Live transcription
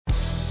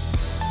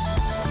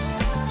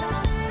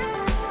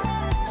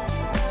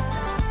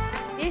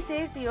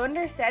is the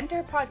Under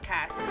Centre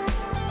podcast.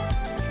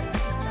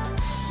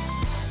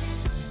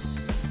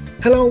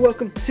 Hello and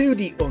welcome to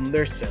the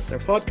Under Centre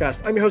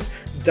podcast. I'm your host,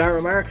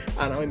 Darren Maher,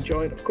 and I'm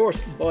joined, of course,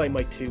 by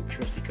my two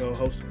trusty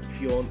co-hosts,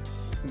 Fionn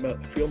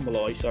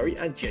Malloy,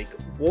 and Jake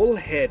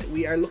Woolhead.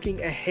 We are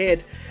looking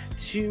ahead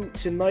to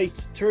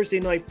tonight's Thursday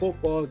night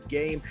football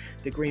game.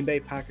 The Green Bay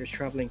Packers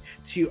traveling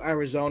to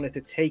Arizona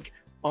to take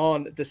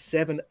on the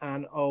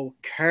 7-0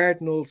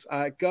 Cardinals.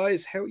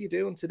 Guys, how are you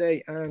doing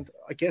today? And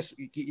I guess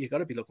you got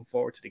to be looking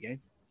forward to the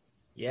game.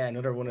 Yeah,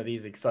 another one of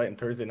these exciting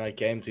Thursday night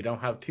games. We don't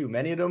have too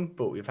many of them,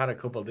 but we've had a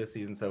couple this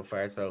season so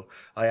far, so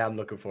I am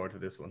looking forward to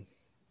this one.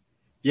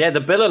 Yeah, the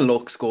billing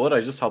looks good.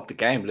 I just hope the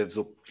game lives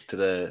up to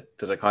the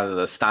kind of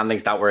the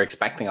standings that we're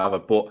expecting of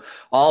it. But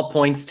all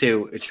points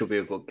to it should be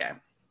a good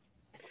game.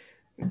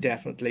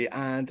 Definitely.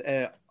 And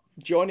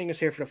joining us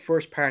here for the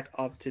first part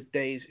of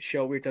today's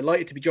show, we're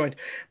delighted to be joined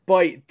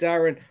by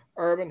Darren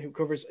Urban, who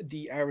covers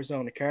the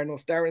Arizona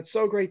Cardinals. Darren, it's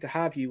so great to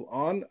have you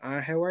on.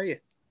 How are you?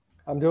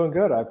 I'm doing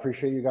good. I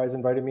appreciate you guys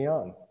inviting me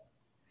on.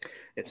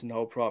 It's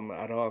no problem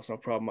at all. It's no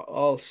problem at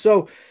all.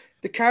 So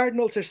the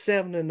Cardinals are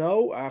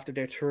 7-0 after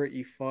their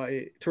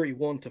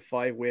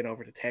 31-5 win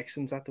over the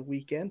Texans at the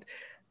weekend.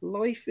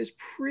 Life is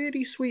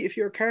pretty sweet if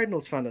you're a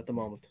Cardinals fan at the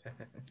moment.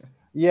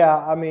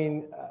 Yeah, I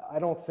mean, I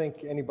don't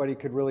think anybody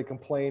could really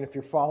complain if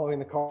you're following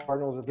the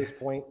Cardinals at this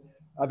point.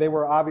 They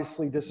were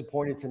obviously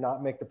disappointed to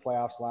not make the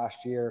playoffs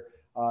last year.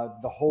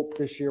 The hope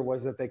this year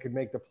was that they could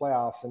make the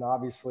playoffs, and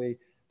obviously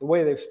the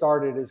way they've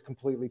started has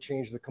completely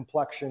changed the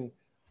complexion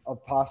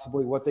of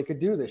possibly what they could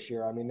do this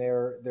year. I mean,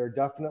 they're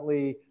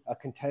definitely a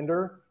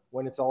contender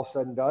when it's all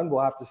said and done.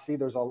 We'll have to see.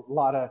 There's a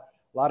lot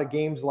of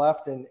games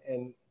left, and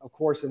of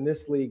course in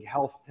this league,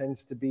 health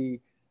tends to be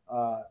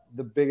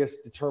the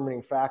biggest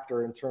determining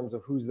factor in terms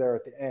of who's there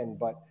at the end.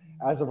 But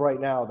as of right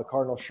now, the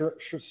Cardinals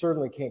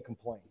certainly can't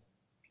complain.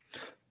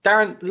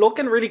 Darren,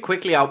 looking really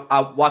quickly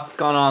at what's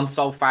gone on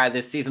so far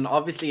this season,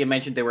 obviously you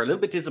mentioned they were a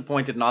little bit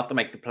disappointed not to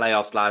make the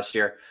playoffs last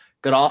year.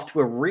 Got off to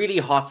a really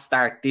hot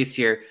start this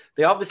year.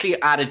 They obviously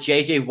added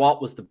JJ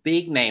Watt was the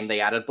big name they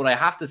added, but I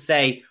have to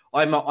say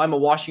I'm a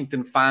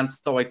Washington fan,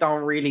 so I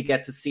don't really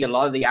get to see a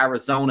lot of the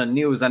Arizona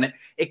news, and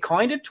it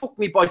kind of took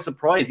me by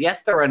surprise.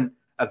 Yes, they're a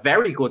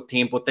very good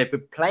team, but they've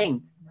been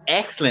playing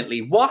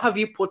excellently. What have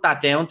you put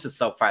that down to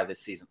so far this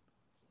season?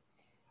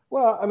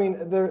 Well, I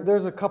mean,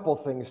 there's a couple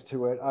things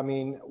to it. I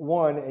mean,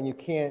 one, and you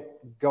can't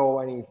go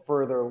any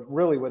further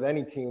really with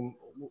any team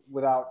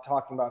without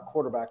talking about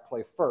quarterback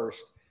play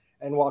first.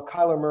 And while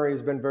Kyler Murray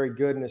has been very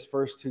good in his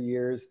first 2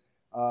 years,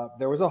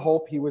 there was a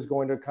hope he was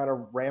going to kind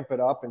of ramp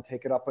it up and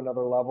take it up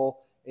another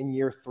level in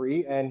year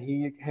 3. And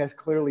he has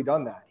clearly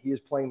done that. He is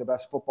playing the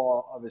best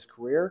football of his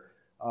career.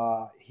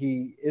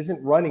 He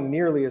isn't running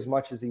nearly as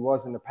much as he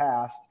was in the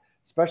past,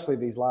 especially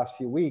these last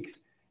few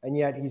weeks. And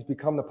yet he's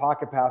become the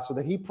pocket passer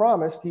that he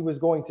promised he was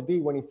going to be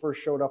when he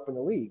first showed up in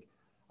the league.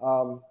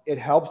 It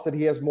helps that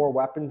he has more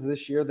weapons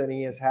this year than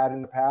he has had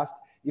in the past,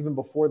 even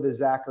before the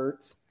Zach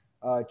Ertz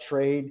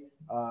trade.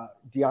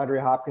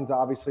 DeAndre Hopkins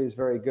obviously is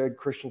very good.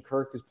 Christian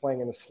Kirk is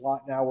playing in the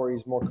slot now where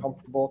he's more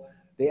comfortable.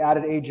 They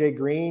added AJ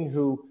Green,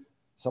 who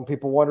some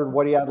people wondered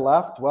what he had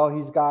left. Well,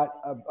 he's got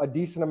a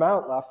decent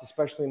amount left,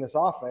 especially in this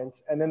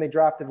offense. And then they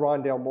drafted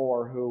Rondale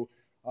Moore, who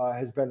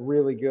has been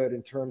really good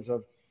in terms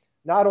of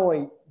not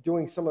only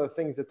doing some of the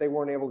things that they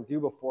weren't able to do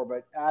before,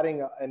 but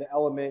adding an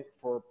element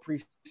for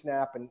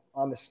pre-snap and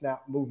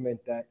on-the-snap movement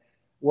that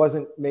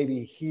wasn't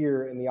maybe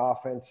here in the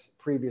offense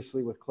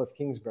previously with Cliff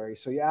Kingsbury.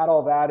 So you add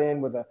all that in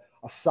with a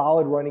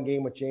solid running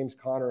game with James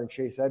Conner and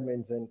Chase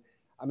Edmonds. And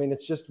I mean,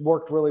 it's just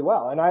worked really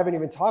well. And I haven't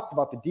even talked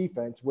about the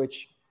defense,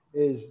 which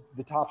is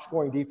the top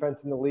scoring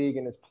defense in the league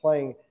and is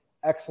playing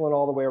excellent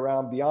all the way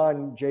around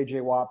beyond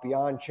JJ Watt,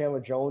 beyond Chandler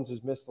Jones,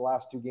 who's missed the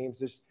last 2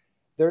 games.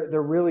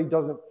 There really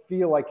doesn't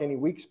feel like any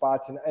weak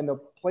spots. And the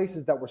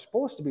places that were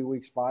supposed to be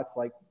weak spots,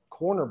 like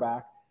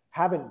cornerback,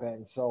 haven't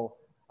been. So,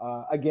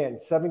 again,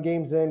 7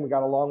 games in, we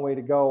got a long way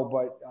to go,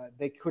 but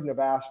they couldn't have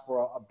asked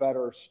for a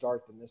better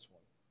start than this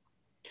one.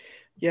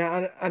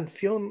 Yeah, and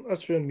Fionn,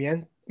 as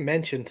Fionn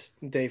mentioned,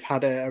 they've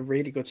had a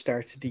really good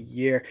start to the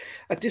year.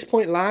 At this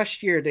point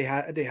last year, they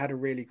had a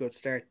really good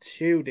start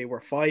too. They were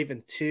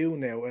 5-2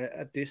 now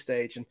at this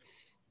stage, and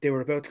they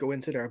were about to go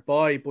into their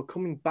bye. But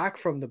coming back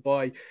from the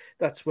bye,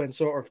 that's when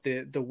sort of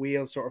the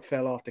wheels sort of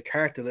fell off the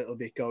cart a little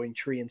bit, going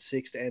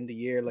 3-6 to end the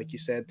year, like you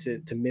said,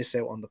 to miss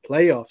out on the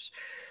playoffs.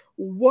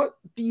 What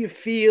do you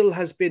feel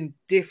has been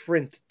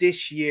different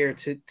this year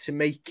to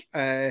make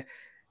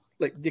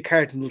like the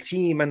Cardinal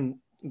team and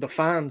the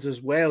fans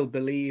as well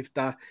believe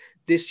that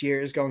this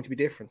year is going to be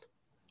different?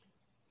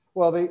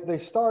 Well, they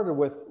started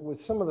with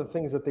some of the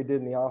things that they did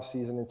in the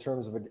offseason in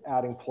terms of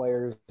adding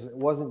players. It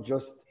wasn't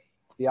just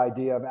the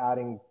idea of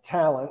adding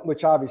talent,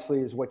 which obviously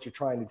is what you're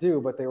trying to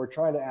do, but they were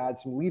trying to add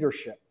some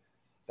leadership.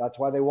 That's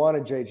why they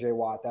wanted J.J.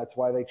 Watt. That's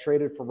why they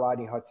traded for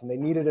Rodney Hudson. They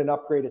needed an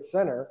upgraded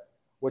center,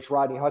 which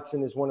Rodney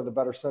Hudson is one of the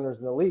better centers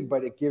in the league,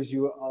 but it gives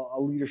you a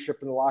leadership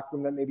in the locker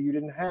room that maybe you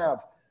didn't have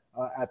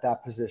at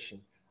that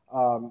position.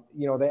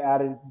 They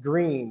added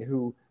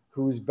Green,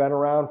 who's been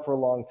around for a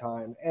long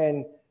time.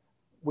 And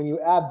when you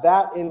add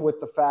that in with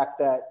the fact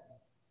that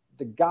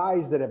the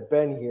guys that have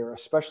been here,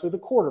 especially the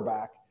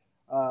quarterback,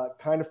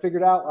 kind of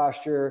figured out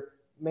last year,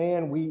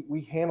 man,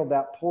 we handled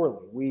that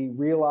poorly. We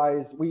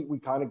realized we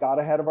kind of got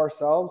ahead of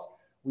ourselves.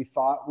 We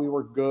thought we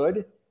were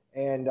good.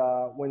 And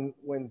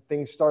when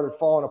things started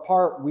falling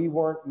apart, we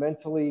weren't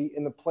mentally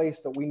in the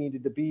place that we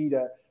needed to be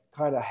to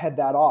kind of head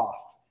that off.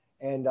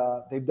 And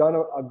they've done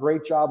a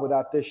great job with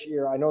that this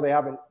year. I know they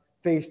haven't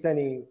faced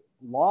any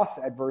loss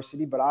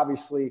adversity, but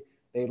obviously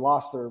they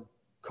lost their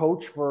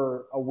coach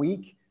for a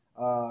week.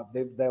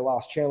 They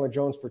lost Chandler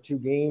Jones for 2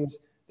 games.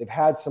 They've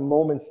had some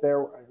moments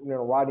there.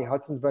 Rodney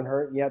Hudson's been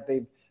hurt, and yet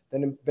they've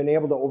been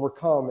able to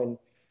overcome. And,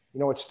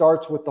 it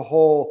starts with the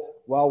whole,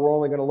 well, we're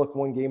only going to look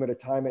one game at a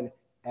time. And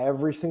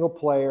every single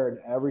player and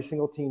every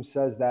single team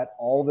says that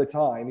all the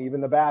time,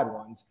 even the bad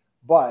ones.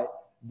 But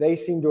they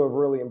seem to have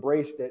really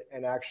embraced it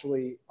and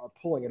actually are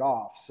pulling it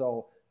off.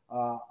 So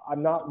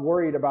I'm not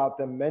worried about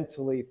them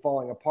mentally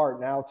falling apart.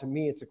 Now, to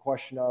me, it's a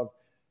question of,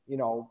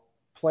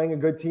 playing a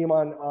good team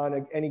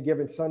on any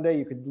given Sunday.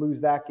 You could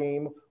lose that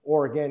game,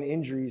 or again,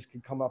 injuries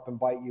could come up and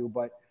bite you.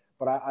 But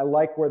I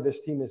like where this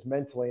team is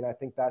mentally, and I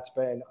think that's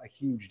been a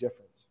huge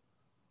difference.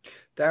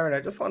 Darren,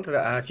 I just wanted to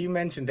ask, you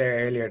mentioned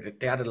there earlier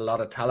that they added a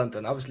lot of talent,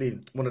 and obviously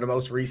one of the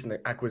most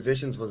recent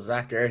acquisitions was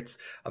Zach Ertz.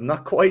 I'm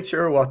not quite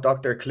sure what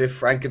Dr. Cliff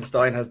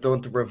Frankenstein has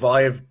done to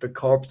revive the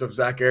corpse of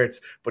Zach Ertz,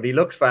 but he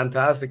looks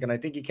fantastic, and I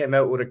think he came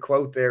out with a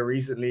quote there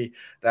recently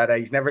that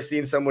he's never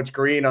seen so much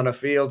green on a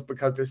field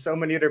because there's so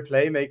many other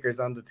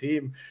playmakers on the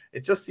team.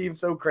 It just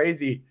seems so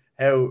crazy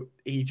how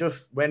he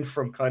just went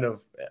from kind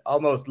of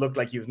almost looked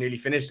like he was nearly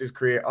finished his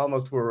career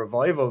almost to a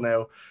revival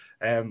now.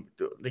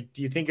 Do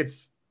you think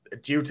it's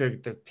due to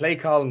the play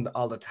call and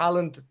all the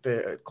talent?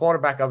 The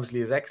quarterback obviously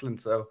is excellent.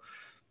 So,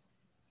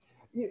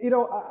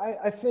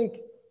 I think,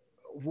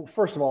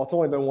 first of all, it's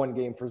only been one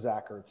game for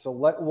Zach Ertz, so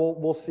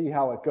we'll see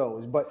how it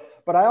goes. But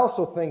I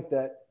also think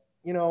that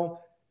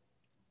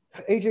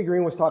AJ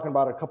Green was talking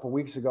about it a couple of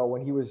weeks ago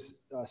when he was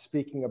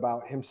speaking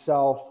about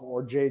himself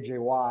or JJ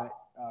Watt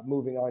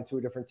moving on to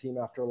a different team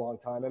after a long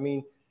time. I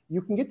mean,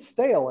 you can get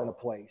stale in a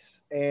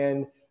place,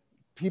 and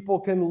people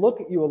can look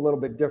at you a little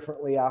bit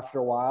differently after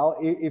a while.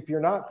 If you're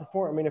not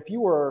performing, I mean, if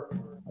you were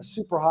a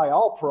super high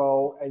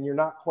all-pro and you're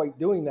not quite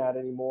doing that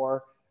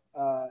anymore,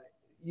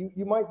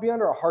 you might be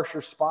under a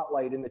harsher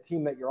spotlight in the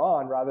team that you're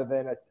on rather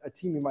than a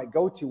team you might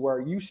go to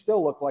where you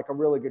still look like a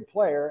really good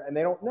player and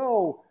they don't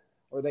know,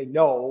 or they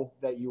know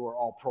that you were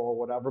all-pro or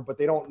whatever, but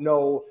they don't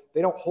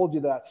hold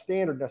you to that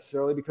standard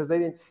necessarily because they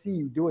didn't see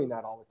you doing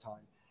that all the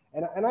time.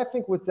 And I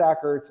think with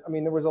Zach Ertz, I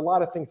mean, there was a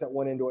lot of things that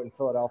went into it in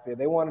Philadelphia.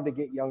 They wanted to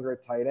get younger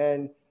at tight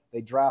end.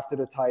 They drafted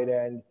a tight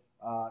end.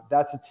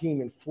 That's a team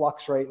in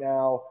flux right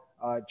now,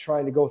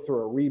 trying to go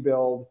through a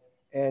rebuild.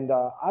 And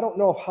I don't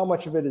know how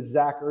much of it is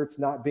Zach Ertz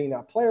not being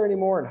that player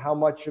anymore and how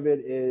much of it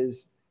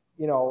is,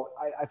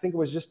 I think it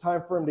was just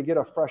time for him to get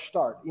a fresh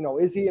start.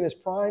 Is he in his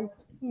prime?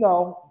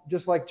 No,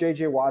 just like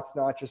J.J. Watt's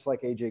not, just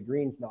like A.J.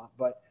 Green's not.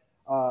 But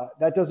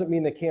that doesn't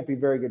mean they can't be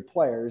very good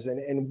players. And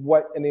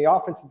in the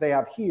offense that they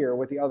have here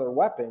with the other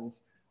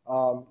weapons,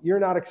 you're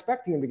not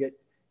expecting them to get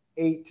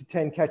 8 to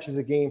 10 catches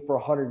a game for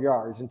 100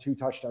 yards and 2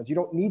 touchdowns. You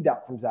don't need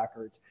that from Zach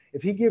Ertz.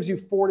 If he gives you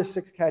 4 to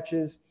 6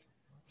 catches,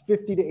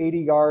 50 to 80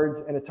 yards,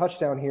 and a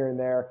touchdown here and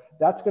there,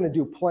 that's going to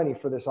do plenty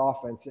for this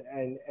offense.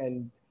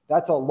 And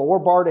that's a lower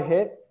bar to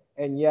hit,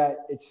 and yet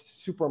it's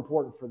super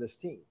important for this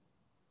team.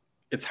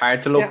 It's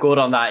hard to look good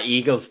on that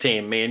Eagles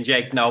team. Me and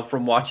Jake know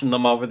from watching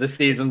them over the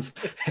seasons.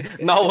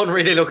 No one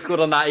really looks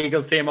good on that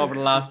Eagles team over the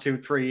last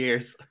 2-3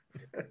 years.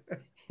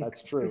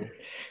 That's true.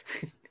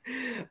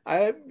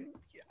 I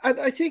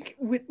think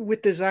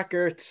with the Zach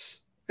Ertz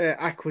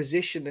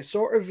acquisition, it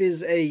sort of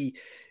is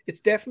it's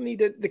definitely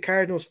the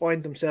Cardinals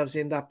find themselves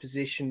in that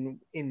position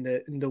in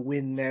the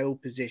win now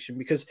position,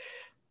 because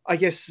I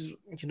guess,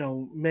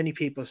 many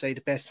people say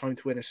the best time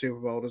to win a Super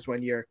Bowl is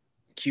when your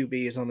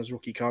QB is on his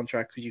rookie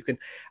contract, because you can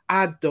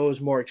add those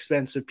more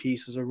expensive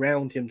pieces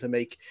around him to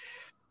make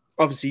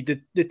obviously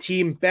the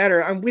team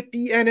better. And with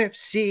the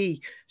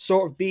NFC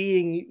sort of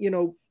being,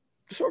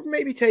 sort of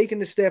maybe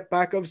taking a step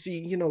back,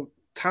 obviously,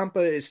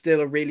 Tampa is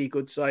still a really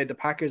good side. The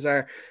Packers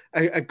are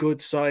a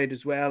good side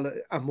as well.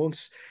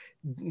 Amongst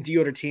the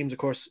other teams, of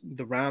course,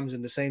 the Rams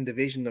in the same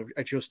division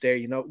are just there.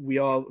 We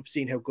all have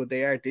seen how good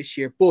they are this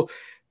year, but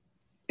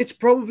it's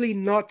probably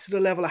not to the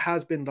level it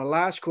has been the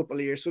last couple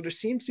of years. So there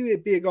seems to be a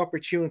big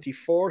opportunity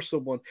for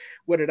someone,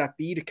 whether that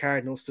be the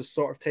Cardinals, to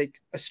sort of take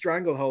a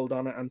stranglehold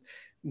on it and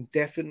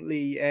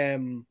definitely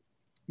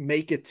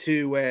make it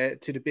to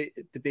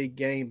the big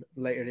game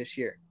later this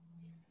year.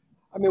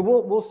 I mean,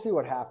 we'll see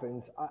what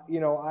happens.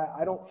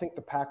 I don't think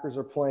the Packers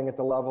are playing at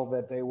the level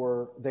that they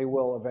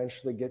will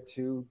eventually get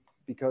to,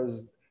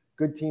 because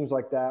good teams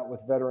like that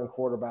with veteran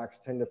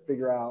quarterbacks tend to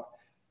figure out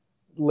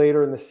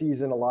later in the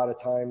season, a lot of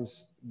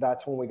times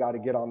that's when we got to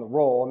get on the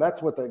roll. And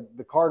that's what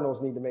the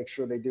Cardinals need to make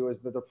sure they do, is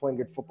that they're playing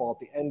good football at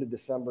the end of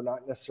December,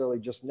 not necessarily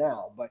just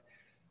now. But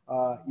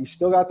you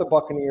still got the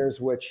Buccaneers,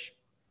 which,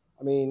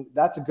 I mean,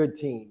 that's a good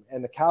team.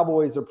 And the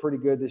Cowboys are pretty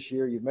good this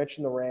year. You've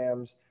mentioned the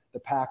Rams. the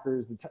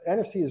Packers. The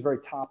NFC is very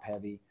top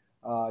heavy.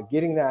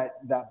 Getting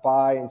that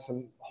bye and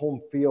some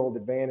home field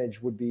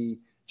advantage would be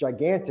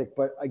gigantic.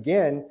 But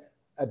again,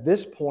 at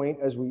this point,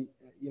 as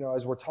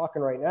we're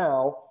talking right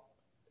now,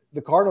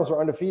 the Cardinals are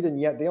undefeated,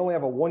 and yet they only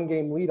have a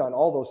 1-game lead on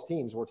all those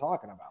teams we're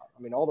talking about.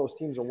 I mean, all those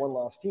teams are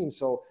 1-loss teams.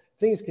 So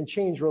things can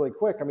change really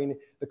quick. I mean,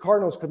 the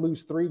Cardinals could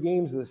lose 3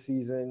 games this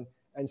season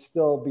and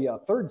still be a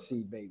 3rd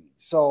seed maybe.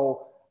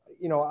 So,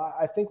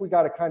 I think we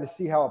got to kind of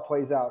see how it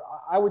plays out.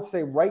 I would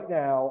say right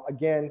now,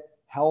 again,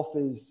 health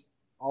is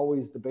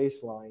always the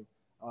baseline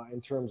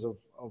in terms of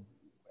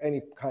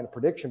any kind of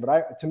prediction.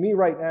 But to me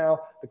right now,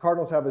 the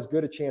Cardinals have as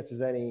good a chance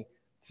as any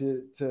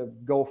to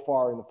go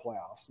far in the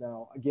playoffs.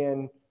 Now,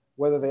 again,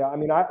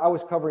 I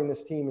was covering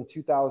this team in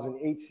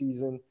 2008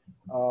 season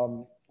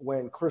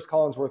when Chris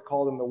Collinsworth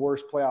called them the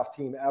worst playoff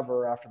team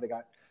ever after they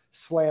got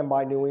slammed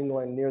by New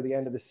England near the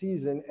end of the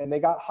season, and they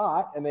got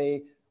hot and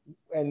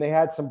they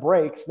had some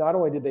breaks. Not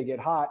only did they get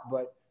hot,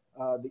 but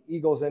the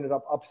Eagles ended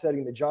up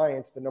upsetting the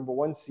Giants, the number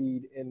 1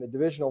 seed in the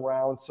divisional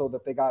round, so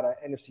that they got an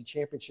NFC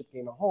championship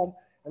game at home.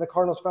 And the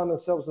Cardinals found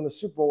themselves in the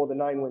Super Bowl with a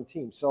 9-win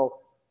team. So,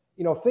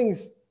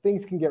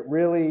 things can get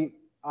really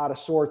out of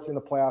sorts in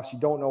the playoffs. You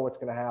don't know what's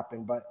going to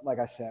happen. But like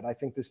I said, I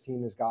think this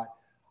team has got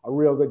a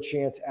real good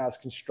chance as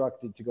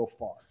constructed to go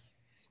far.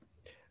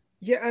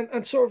 Yeah,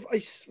 and sort of I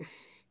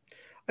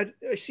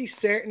see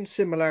certain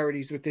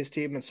similarities with this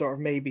team and sort of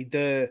maybe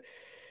the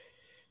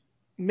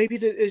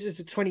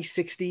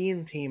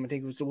 2016 team. I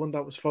think it was the one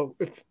that was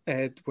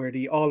where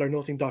the All or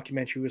Nothing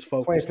documentary was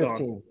focused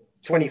on.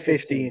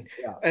 2015.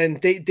 Yeah.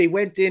 And they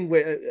went in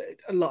with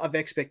a lot of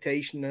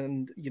expectation,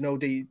 and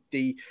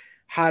they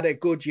had a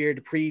good year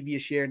the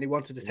previous year, and they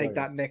wanted to take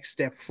that next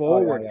step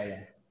forward.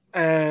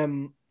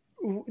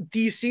 Do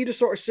you see the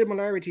sort of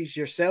similarities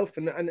yourself?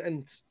 And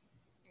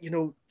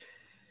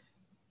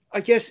I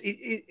guess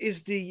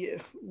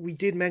we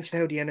did mention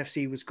how the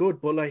NFC was good,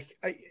 but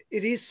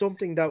it is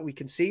something that we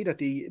can see that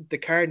the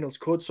Cardinals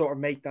could sort of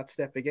make that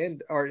step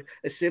again, or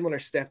a similar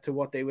step to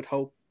what they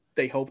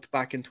hoped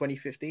back in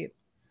 2015.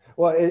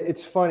 Well,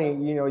 it's funny,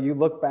 you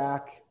look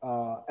back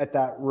at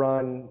that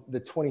run, the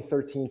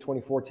 2013,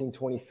 2014,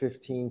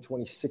 2015,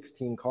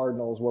 2016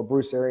 Cardinals, where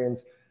Bruce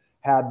Arians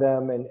had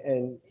them,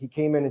 and he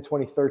came in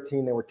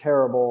 2013. They were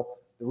terrible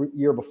the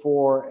year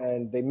before,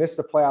 and they missed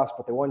the playoffs,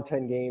 but they won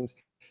 10 games.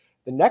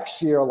 The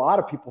next year, a lot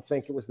of people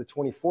think it was the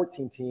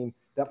 2014 team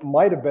that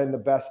might have been the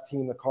best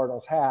team the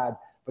Cardinals had,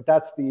 but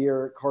that's the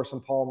year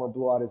Carson Palmer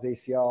blew out his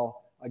ACL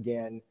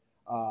again.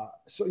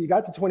 So you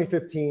got to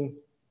 2015.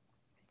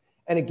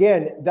 And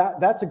again,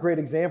 that's a great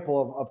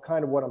example of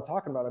kind of what I'm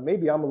talking about. And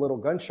maybe I'm a little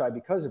gun shy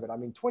because of it. I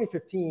mean,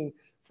 2015,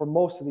 for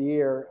most of the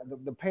year,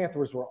 the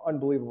Panthers were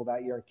unbelievable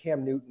that year. And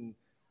Cam Newton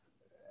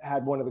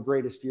had one of the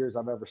greatest years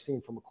I've ever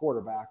seen from a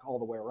quarterback all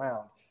the way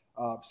around.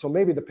 So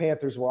maybe the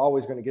Panthers were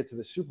always going to get to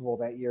the Super Bowl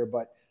that year.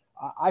 But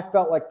I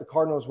felt like the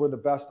Cardinals were the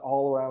best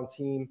all-around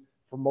team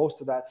for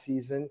most of that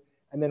season.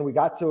 And then we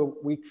got to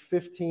week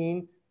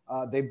 15.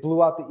 They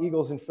blew out the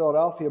Eagles in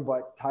Philadelphia,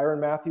 but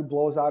Tyrann Mathieu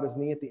blows out his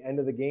knee at the end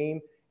of the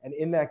game. And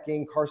in that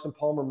game, Carson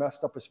Palmer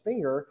messed up his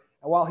finger.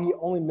 And while he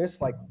only missed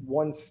like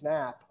 1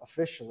 snap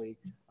officially,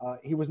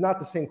 he was not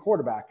the same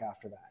quarterback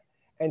after that.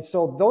 And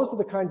so those are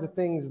the kinds of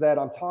things that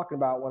I'm talking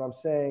about when I'm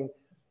saying,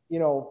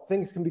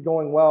 things can be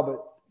going well,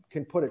 but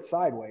can put it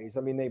sideways.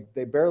 I mean,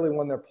 they barely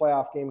won their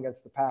playoff game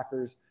against the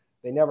Packers.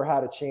 They never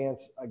had a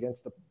chance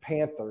against the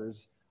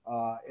Panthers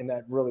in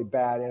that really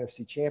bad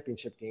NFC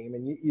Championship game.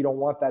 And you don't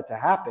want that to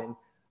happen.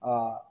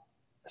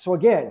 So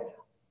again,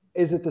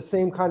 is it the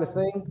same kind of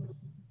thing?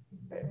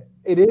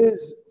 It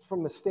is,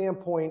 from the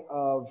standpoint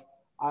of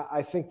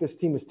I think this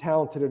team is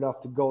talented enough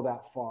to go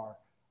that far.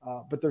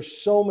 But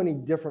there's so many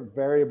different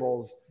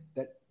variables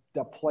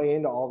that play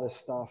into all this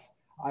stuff.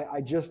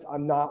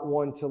 I'm not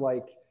one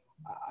to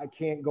I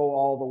can't go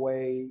all the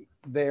way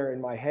there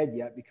in my head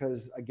yet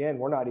because, again,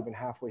 we're not even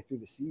halfway through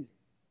the season.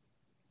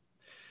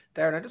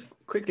 Darren, I just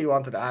quickly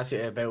wanted to ask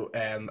you about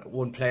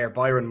one player,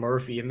 Byron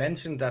Murphy. You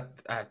mentioned that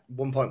at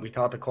one point we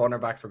thought the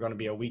cornerbacks were going to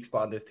be a weak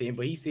spot in this team,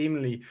 but he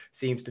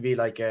seems to be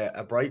like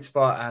a bright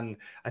spot. And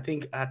I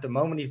think at the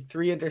moment he's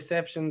 3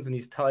 interceptions and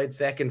he's tied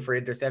second for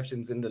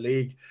interceptions in the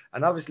league.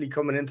 And obviously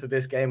coming into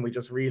this game, we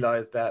just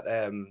realized that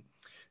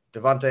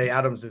Davante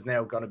Adams is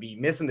now going to be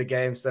missing the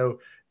game. So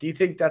do you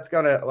think that's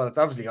going to, well, it's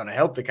obviously going to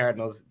help the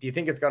Cardinals. Do you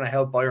think it's going to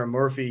help Byron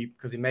Murphy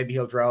because maybe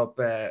he'll draw up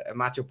a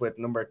matchup with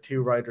number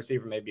 2 wide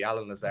receiver, maybe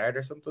Allen Lazard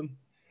or something?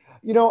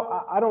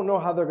 I don't know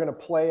how they're going to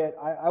play it.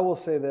 I will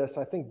say this.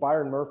 I think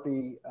Byron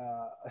Murphy,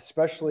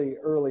 especially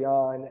early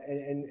on,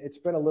 and it's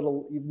been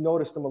you've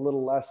noticed him a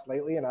little less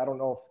lately, and I don't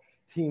know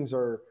if teams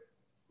are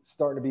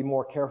starting to be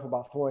more careful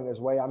about throwing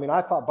his way. I mean,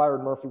 I thought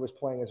Byron Murphy was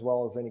playing as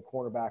well as any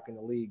cornerback in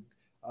the league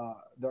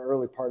the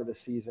early part of the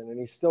season, and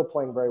he's still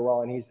playing very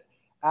well, and he's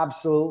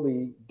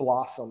absolutely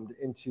blossomed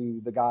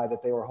into the guy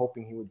that they were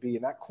hoping he would be.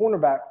 And that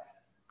cornerback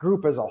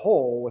group as a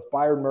whole, with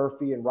Byron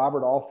Murphy and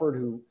Robert Alford,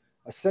 who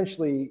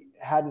essentially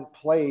hadn't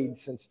played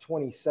since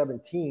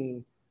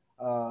 2017.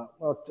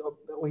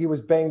 He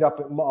was banged up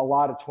a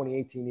lot of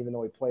 2018, even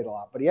though he played a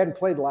lot, but he hadn't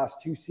played the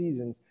last 2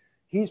 seasons.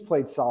 he's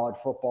played solid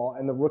football,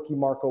 and the rookie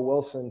Marco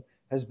Wilson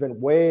has been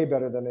way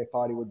better than they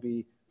thought he would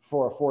be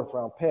for a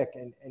 4th-round pick.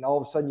 And all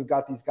of a sudden you've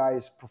got these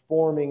guys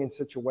performing in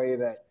such a way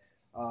that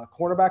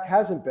cornerback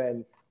hasn't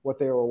been what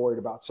they were worried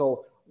about.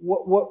 So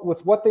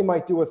with what they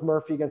might do with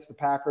Murphy against the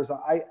Packers,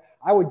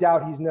 I would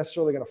doubt he's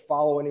necessarily going to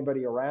follow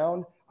anybody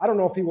around. I don't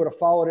know if he would have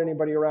followed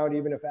anybody around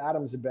even if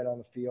Adams had been on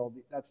the field.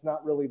 That's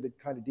not really the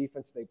kind of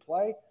defense they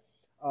play.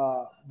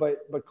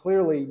 But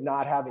clearly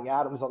not having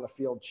Adams on the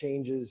field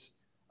changes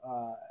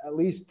at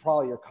least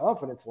probably your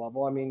confidence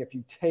level. I mean, if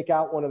you take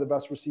out one of the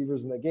best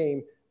receivers in the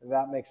game,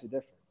 that makes a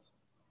difference.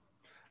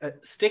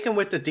 Sticking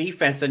with the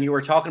defense, and you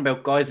were talking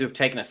about guys who have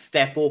taken a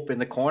step up in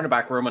the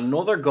cornerback room.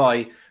 Another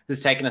guy who's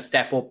taken a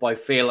step up, I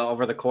feel,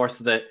 over the course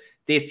of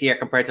this year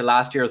compared to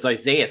last year is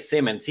Isaiah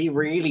Simmons. He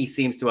really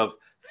seems to have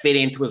fit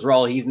into his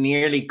role. He's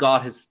nearly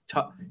got his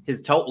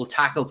total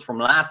tackles from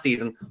last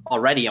season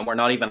already, and we're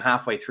not even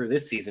halfway through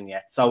this season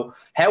yet. So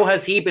how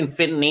has he been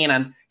fitting in?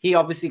 And he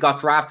obviously got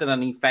drafted,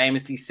 and he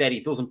famously said he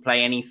doesn't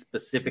play any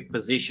specific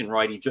position,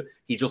 right?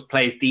 He just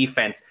plays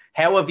defense.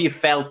 How have you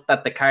felt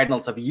that the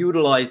Cardinals have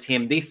utilized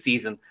him this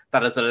season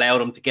that has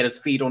allowed him to get his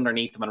feet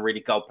underneath him and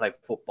really go play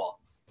football?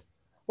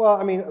 Well,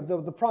 I mean,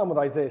 the problem with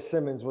Isaiah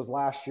Simmons was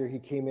last year he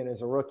came in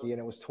as a rookie, and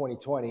it was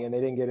 2020, and they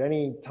didn't get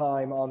any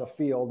time on the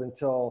field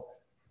until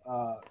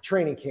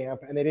training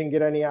camp, and they didn't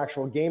get any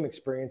actual game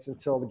experience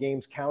until the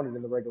games counted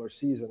in the regular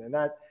season. And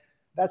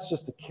that's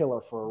just a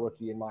killer for a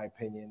rookie, in my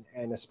opinion.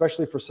 And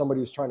especially for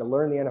somebody who's trying to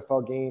learn the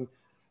NFL game,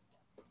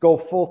 go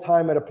full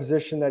time at a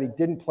position that he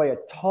didn't play a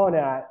ton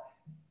at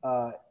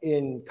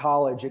in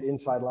college at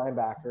inside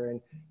linebacker.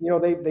 And, you know,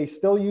 they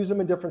still use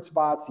him in different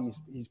spots.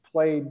 He's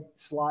played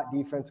slot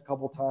defense a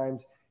couple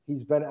times.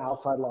 He's been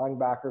outside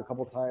linebacker a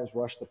couple times,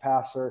 rushed the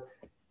passer,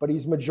 but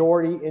he's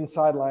majority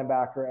inside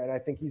linebacker. And I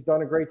think he's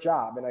done a great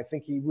job. And I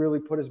think he really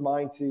put his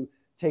mind to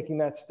taking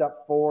that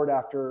step forward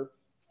after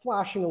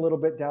flashing a little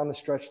bit down the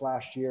stretch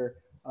last year.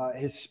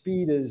 His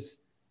speed is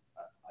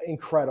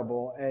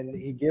incredible, and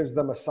he gives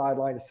them a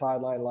sideline to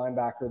sideline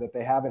linebacker that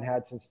they haven't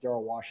had since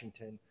Darrell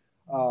Washington.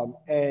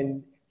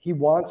 And he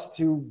wants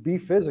to be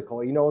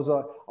physical. He knows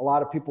a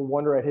lot of people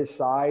wonder at his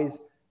size,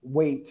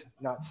 weight,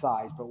 not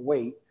size, but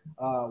weight,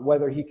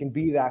 whether he can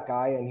be that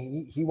guy.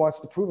 And he wants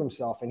to prove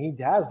himself, and he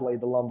has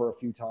laid the lumber a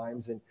few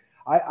times. And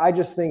I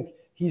just think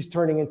he's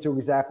turning into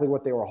exactly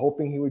what they were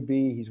hoping he would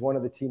be. He's one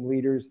of the team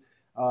leaders,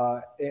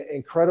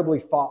 incredibly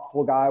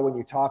thoughtful guy. When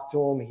you talk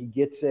to him, he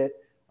gets it.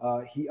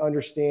 He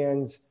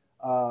understands,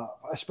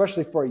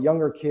 especially for a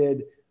younger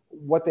kid,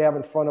 what they have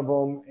in front of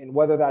him, and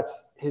whether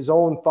that's his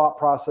own thought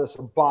process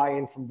or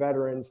buy-in from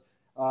veterans.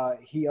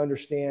 He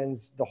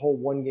understands the whole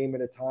one game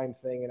at a time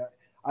thing. And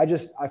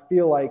I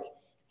feel like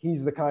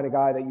he's the kind of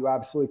guy that you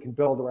absolutely can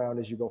build around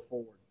as you go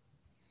forward.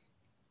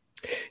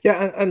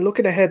 Yeah, and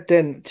looking ahead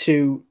then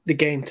to the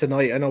game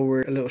tonight, I know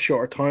we're a little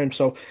short of time,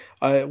 so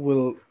I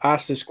will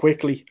ask this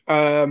quickly.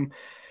 The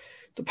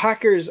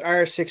Packers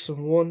are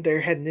 6-1.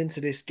 They're heading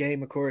into this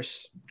game, of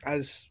course,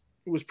 as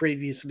was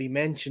previously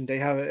mentioned. They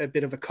have a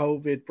bit of a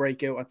COVID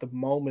breakout at the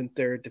moment.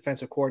 Their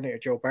defensive coordinator,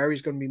 Joe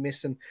Barry's going to be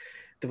missing.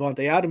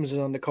 Devontae Adams is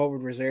on the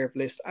COVID reserve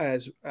list,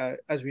 as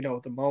we know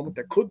at the moment.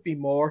 There could be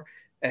more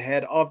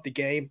ahead of the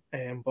game,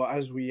 but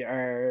as we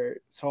are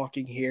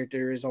talking here,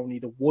 there is only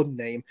the one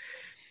name.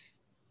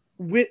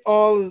 With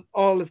all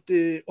of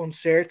the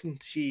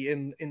uncertainty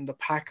in the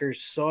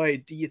Packers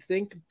side, do you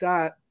think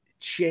that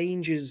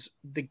changes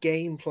the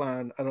game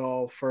plan at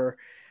all for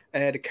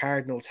the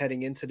Cardinals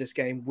heading into this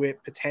game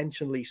with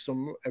potentially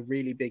some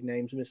really big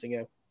names missing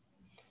out?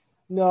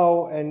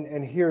 No,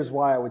 and here's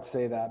why I would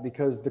say that,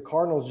 because the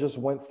Cardinals just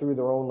went through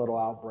their own little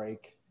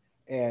outbreak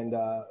and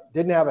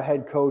didn't have a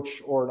head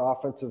coach or an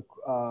offensive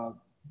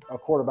a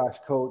quarterback's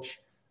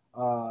coach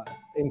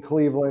in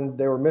Cleveland.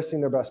 They were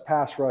missing their best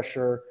pass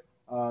rusher.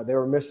 They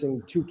were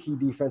missing two key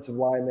defensive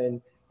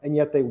linemen, and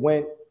yet they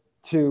went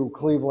to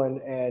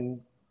Cleveland and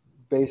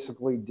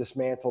basically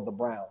dismantled the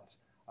Browns.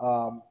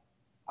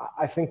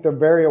 I think they're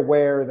very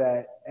aware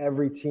that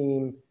every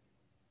team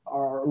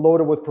are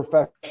loaded with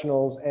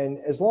professionals, and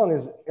as long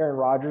as Aaron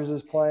Rodgers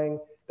is playing,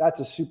 that's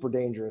a super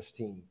dangerous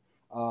team.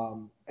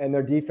 And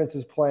their defense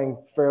is playing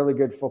fairly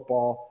good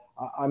football.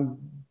 I'm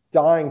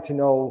dying to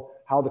know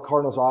how the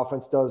Cardinals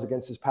offense does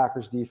against this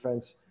Packers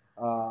defense.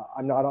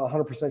 I'm not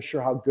 100%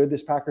 sure how good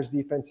this Packers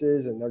defense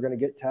is, and they're going to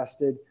get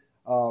tested.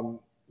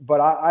 But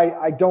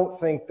I don't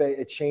think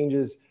that it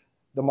changes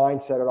the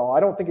mindset at all. I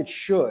don't think it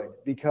should,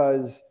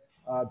 because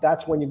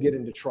that's when you get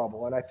into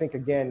trouble. And I think,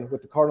 again,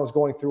 with the Cardinals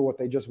going through what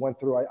they just went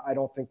through, I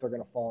don't think they're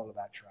going to fall into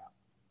that trap.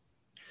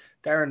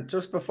 Darren,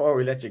 just before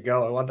we let you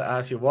go, I want to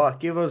ask you,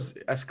 give us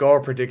a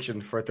score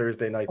prediction for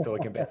Thursday night so we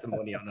can bet some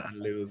money on it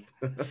and lose.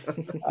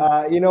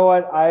 You know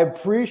what? I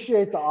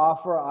appreciate the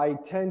offer. I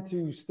tend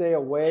to stay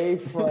away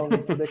from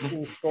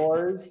predicting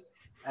scores,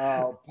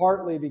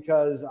 partly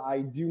because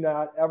I do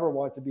not ever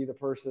want to be the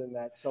person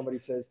that somebody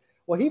says,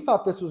 well, he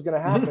thought this was going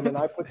to happen, and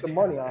I put some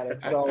money on it.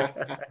 So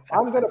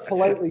I'm going to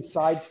politely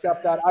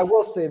sidestep that. I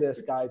will say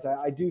this, guys.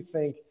 I do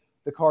think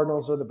the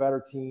Cardinals are the better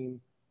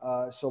team.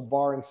 So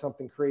barring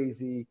something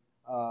crazy,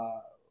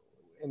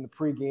 in the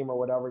pregame or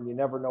whatever, and you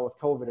never know with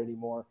COVID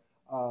anymore.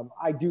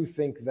 I do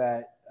think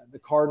that the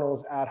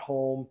Cardinals at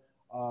home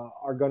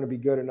are going to be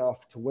good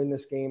enough to win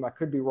this game. I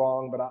could be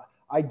wrong, but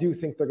I do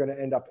think they're going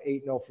to end up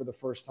 8-0 for the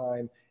first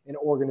time in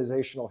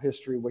organizational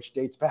history, which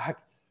dates back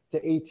to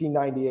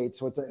 1898.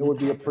 So it would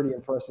be a pretty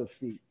impressive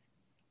feat.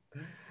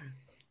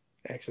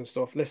 Excellent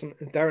stuff. Listen,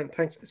 Darren,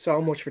 thanks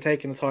so much for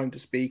taking the time to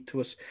speak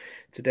to us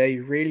today.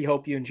 Really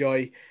hope you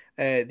enjoy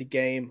the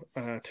game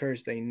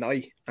Thursday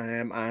night,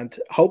 and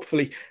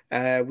hopefully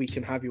we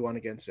can have you on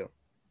again soon.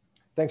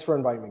 Thanks for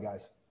inviting me,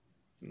 guys.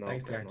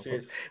 Thanks, Darren.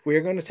 Cheers. We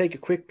are going to take a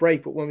quick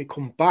break, but when we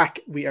come back,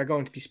 we are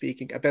going to be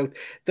speaking about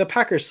the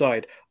Packers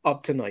side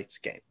of tonight's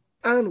game.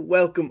 And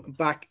welcome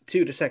back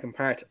to the second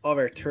part of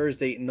our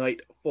Thursday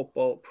night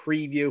football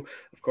preview.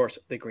 Of course,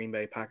 the Green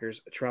Bay Packers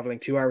traveling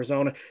to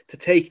Arizona to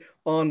take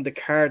on the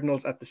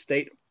Cardinals at the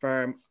State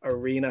Farm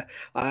Arena.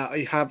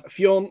 I have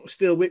Fionn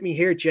still with me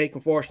here. Jake,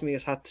 unfortunately,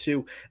 has had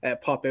to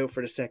pop out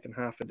for the second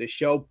half of this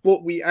show,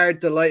 but we are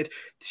delighted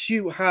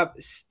to have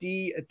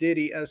Steve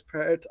Diddy as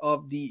part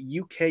of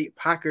the UK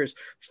Packers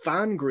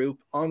fan group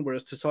on with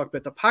us to talk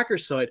about the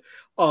Packers side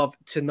of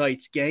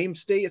tonight's game.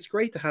 Steve, it's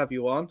great to have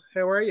you on.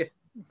 How are you?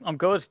 I'm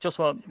good. Just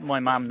what my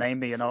mom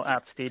named me, at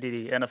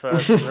Steedy NFL.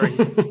 It's a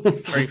very,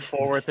 very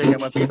forward thing. And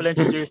when people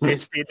introduce me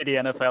as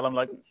Steedy NFL, I'm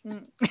like,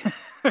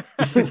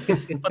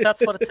 But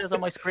that's what it says on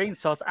my screen,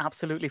 so it's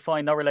absolutely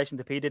fine. No relation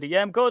to P. Diddy.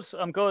 Yeah, I'm good.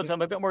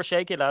 I'm a bit more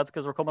shaky, lads,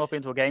 because we're coming up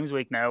into a games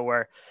week now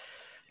where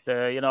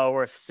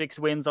we're 6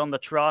 wins on the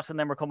trot, and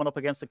then we're coming up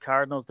against the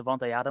Cardinals.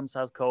 Devontae Adams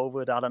has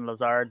COVID. Alan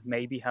Lazard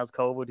maybe has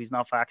COVID. He's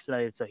not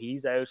vaccinated, so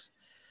he's out.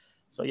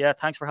 So, yeah,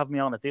 thanks for having me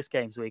on at this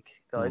games week,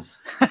 guys.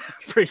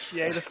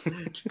 Appreciate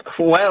it.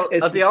 Well,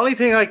 the only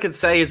thing I could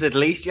say is at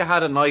least you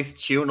had a nice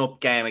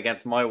tune-up game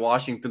against my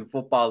Washington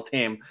football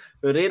team,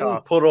 who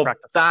didn't put up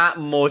that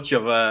much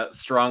of a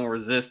strong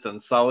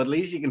resistance. So at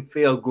least you can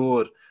feel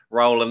good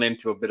rolling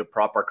into a bit of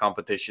proper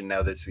competition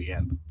now this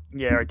weekend.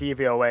 Yeah, our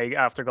DVOA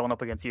after going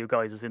up against you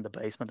guys is in the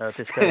basement at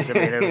this stage. I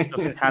mean, it was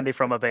just handy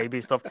from a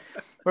baby stuff.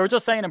 We were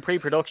just saying in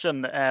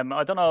pre-production,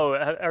 I don't know,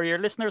 are your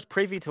listeners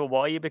privy to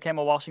why you became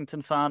a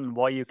Washington fan and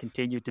why you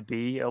continue to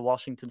be a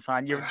Washington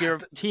fan? Your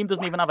team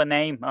doesn't even have a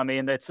name. I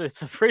mean, it's a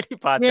pretty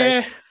bad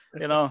day,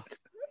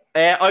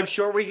 I'm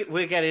sure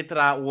we'll get into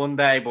that one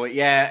day, but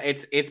yeah,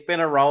 it's been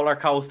a roller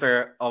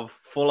coaster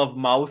full of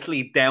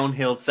mostly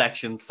downhill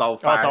sections so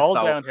far. It's all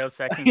downhill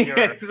sections. You're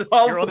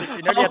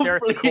nearly at their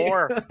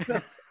core.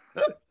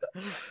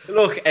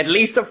 Look, at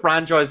least the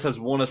franchise has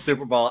won a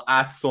Super Bowl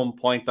at some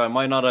point. I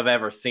might not have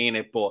ever seen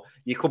it, but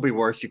you could be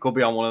worse. You could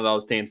be on one of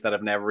those teams that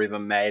have never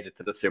even made it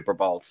to the Super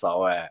Bowl.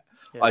 So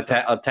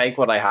I'll take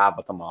what I have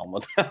at the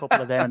moment. A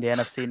couple of them in the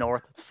NFC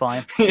North. It's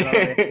fine.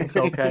 It's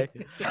okay.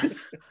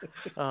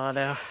 Oh,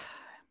 no.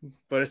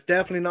 But it's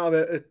definitely not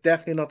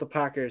the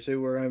Packers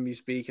who we're going to be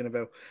speaking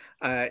about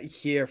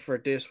here for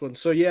this one.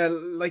 So yeah,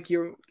 like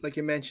you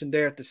mentioned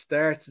there at the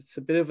start, it's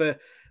a bit of a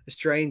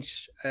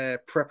strange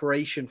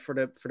preparation for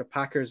the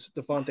Packers.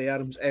 Devontae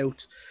Adams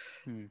out,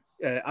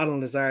 Alan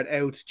Lazard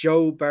out,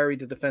 Joe Barry,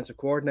 the defensive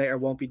coordinator,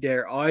 won't be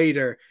there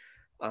either.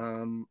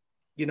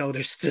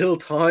 There's still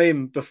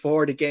time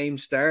before the game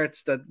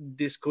starts that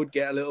this could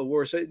get a little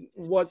worse.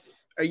 What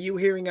are you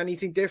hearing?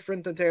 Anything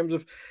different in terms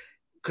of,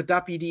 could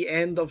that be the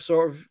end of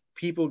sort of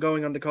people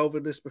going on the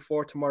COVID list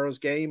before tomorrow's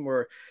game,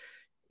 or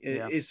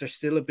is there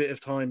still a bit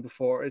of time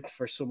for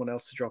someone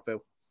else to drop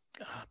out?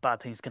 Bad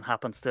things can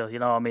happen still,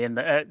 I mean,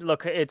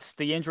 look, it's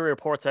the injury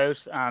reports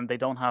out and they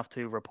don't have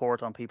to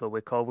report on people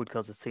with COVID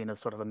because it's seen as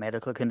sort of a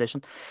medical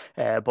condition,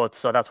 but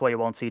so that's why you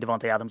won't see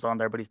Devontae Adams on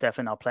there, but he's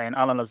definitely not playing.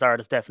 Alan Lazard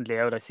is definitely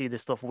out. I see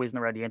this stuff whizzing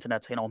around the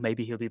internet saying,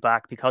 maybe he'll be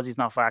back. Because he's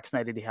not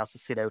vaccinated, he has to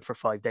sit out for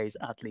 5 days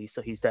at least,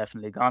 so he's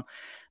definitely gone.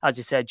 As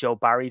you said, Joe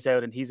Barry's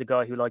out, and he's a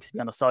guy who likes to be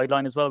on the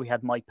sideline as well. We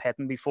had Mike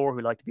Pettin before,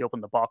 who liked to be up in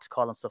the box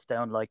calling stuff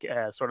down like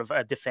sort of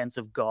a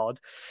defensive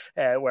god,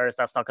 whereas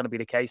that's not going to be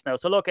the case now.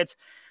 So look,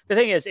 the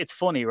thing is, it's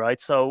funny,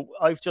 right? So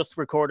I've just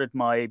recorded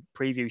my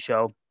preview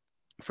show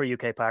for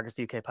UK Packers,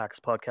 the UK Packers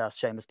podcast,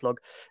 shameless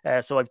plug.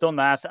 So I've done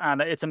that,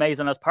 and it's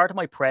amazing. As part of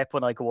my prep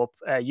when I go up,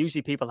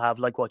 usually people have,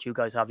 like what you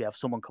guys have, you have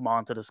someone come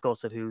on to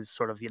discuss it who's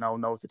sort of,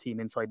 knows the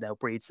team inside and out,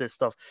 breeds this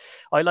stuff.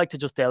 I like to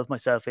just delve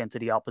myself into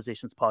the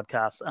opposition's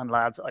podcast, and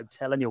lads, I'm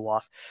telling you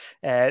what,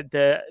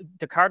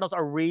 the Cardinals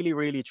are really,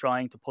 really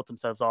trying to put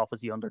themselves off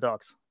as the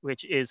underdogs,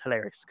 which is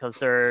hilarious because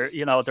they're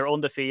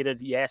undefeated.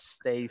 Yes,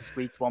 they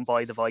squeaked one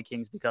by the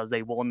Vikings because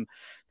they won,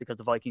 because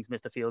the Vikings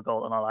missed a field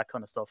goal and all that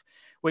kind of stuff,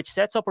 which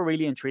sets up a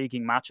really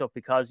intriguing matchup,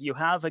 because you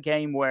have a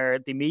game where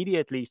the media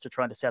at least are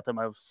trying to set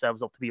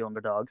themselves up to be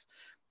underdogs,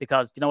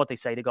 because you know what they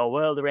say, they go,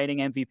 well, the reigning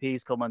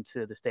MVP's coming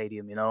to the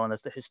stadium, and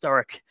it's the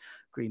historic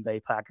Green Bay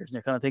Packers, and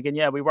you're kind of thinking,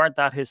 yeah, we weren't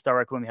that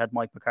historic when we had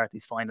Mike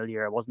McCarthy's final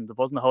year. There wasn't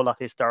a whole lot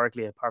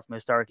historically, apart from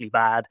historically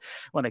bad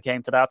when it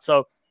came to that.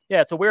 So yeah,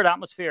 it's a weird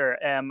atmosphere,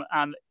 and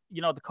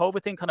the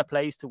COVID thing kind of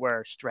plays to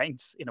our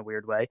strengths in a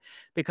weird way,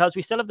 because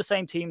we still have the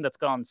same team that's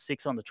gone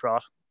 6 on the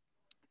trot.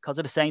 because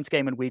of the Saints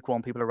game in week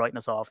 1, people are writing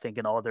us off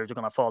thinking, oh, they're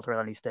going to falter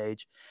at any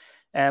stage.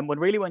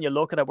 When you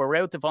look at it, we're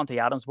without Davante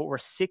Adams, but we're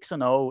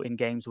 6-0 in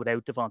games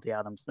without Davante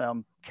Adams. Now,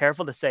 I'm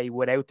careful to say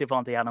without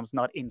Davante Adams,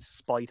 not in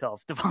spite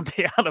of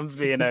Davante Adams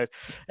being out,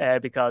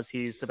 because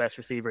he's the best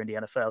receiver in the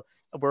NFL.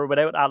 We're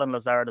without Alan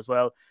Lazard as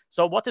well.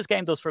 So what this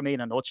game does for me in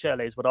a nutshell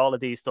is with all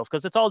of these stuff,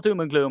 because it's all doom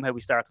and gloom how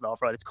we started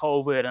off, right? It's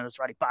COVID and it's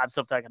really bad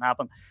stuff that can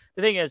happen.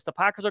 The thing is, the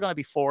Packers are going to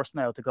be forced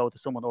now to go to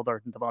someone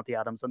other than Davante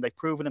Adams, and they've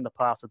proven in the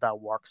past that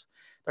works.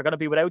 They're going to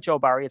be without Joe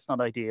Barry. It's not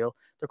ideal.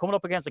 They're coming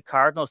up against a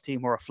Cardinals team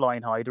who are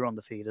flying high. They're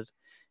undefeated.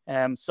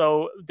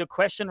 So the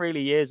question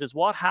really is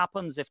what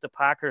happens if the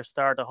Packers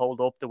start to hold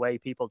up the way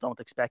people don't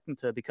expect them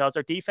to? Because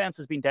their defense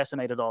has been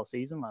decimated all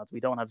season, lads. We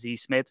don't have Z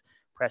Smith.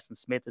 Preston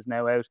Smith is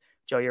now out.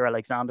 Jair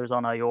Alexander's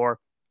on IR.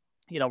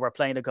 We're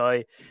playing a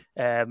guy,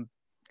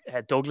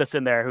 Douglas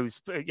in there,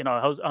 who's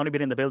only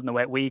been in the building a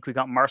wet week. We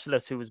got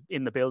Merciless, who was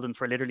in the building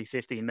for literally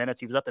 15 minutes.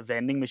 He was at the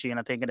vending machine,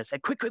 I think, and I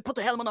said, quick, put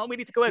the helmet on, we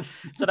need to go in.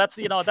 So that's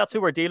that's who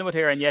we're dealing with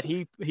here, and yet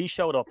he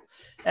showed up.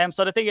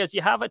 So the thing is,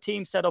 you have a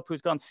team set up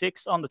who's gone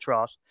 6 on the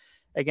trot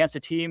against a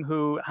team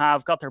who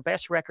have got their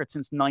best record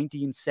since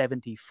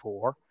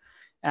 1974.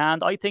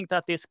 And I think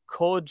that this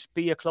could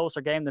be a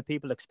closer game than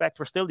people expect.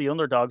 We're still the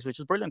underdogs, which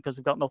is brilliant because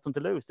we've got nothing to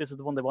lose. This is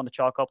the one they want to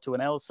chalk up to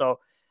an L. So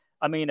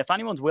I mean, if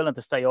anyone's willing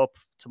to stay up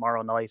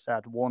tomorrow night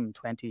at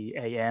 1:20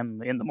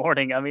 a.m. in the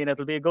morning, I mean,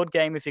 it'll be a good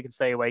game if you can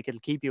stay awake. It'll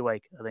keep you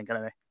awake, I think,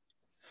 anyway.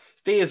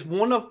 Steve, is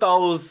one of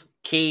those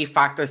key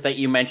factors that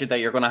you mentioned that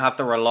you're going to have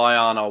to rely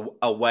on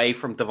away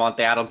from Davante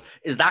Adams,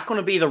 is that going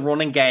to be the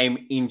running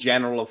game in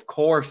general? Of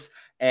course,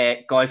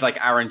 guys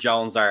like Aaron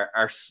Jones are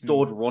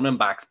stud running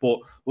backs, but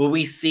will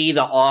we see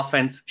the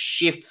offense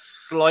shift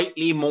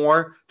slightly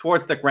more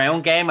towards the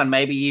ground game and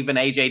maybe even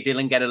A.J.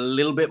 Dillon get a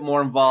little bit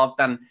more involved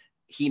than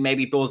he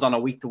maybe does on a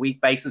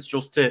week-to-week basis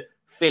just to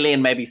fill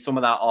in maybe some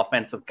of that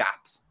offensive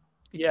gaps?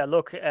 Yeah,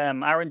 look,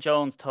 Aaron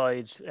Jones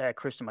tied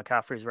Christian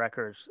McCaffrey's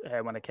record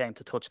when it came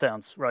to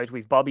touchdowns, right?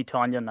 We've Bobby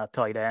Tonyan at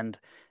tight end.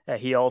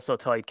 He also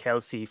tied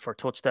Kelsey for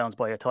touchdowns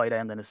by a tight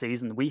end in a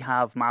season. We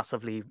have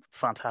massively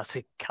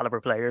fantastic caliber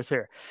players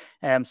here.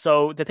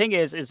 So the thing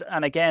is,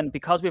 and again,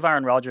 because we have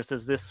Aaron Rodgers,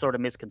 there's this sort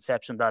of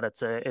misconception that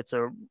it's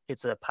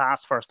a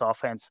pass-first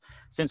offense.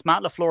 Since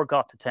Matt LaFleur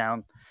got to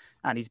town,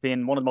 and he's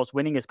been one of the most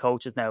winningest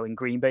coaches now in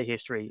Green Bay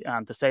history.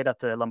 And to say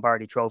that the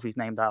Lombardi Trophy is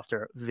named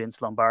after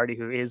Vince Lombardi,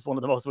 who is one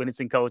of the most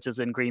winningest coaches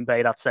in Green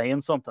Bay, that's saying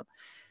something.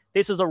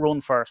 This is a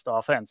run-first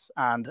offense,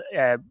 and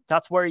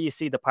that's where you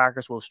see the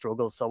Packers will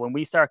struggle. So when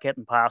we start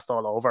getting passed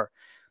all over,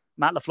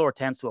 Matt LaFleur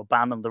tends to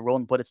abandon the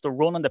run, but it's the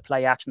run and the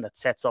play action that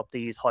sets up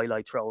these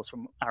highlight throws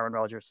from Aaron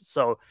Rodgers.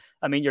 So,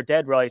 I mean, you're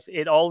dead right.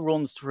 It all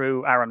runs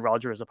through Aaron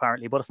Rodgers,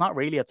 apparently, but it's not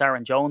really. It's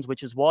Aaron Jones,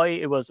 which is why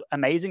it was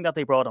amazing that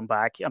they brought him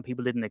back and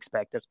people didn't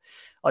expect it.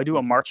 I do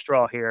a merch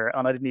draw here,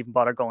 and I didn't even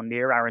bother going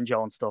near Aaron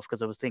Jones stuff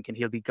because I was thinking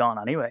he'll be gone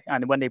anyway.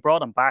 And when they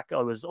brought him back,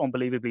 I was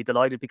unbelievably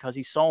delighted because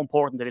he's so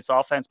important to this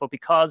offense, but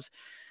because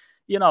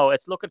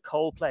it's look at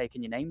Coldplay.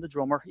 Can you name the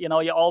drummer? You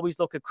always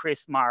look at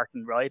Chris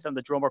Martin, right? And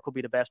the drummer could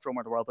be the best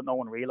drummer in the world, but no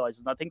one realizes.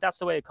 And I think that's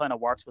the way it kind of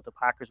works with the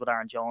Packers with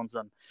Aaron Jones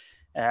and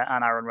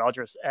Aaron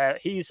Rodgers.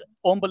 He's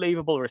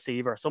unbelievable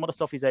receiver. Some of the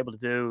stuff he's able to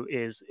do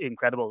is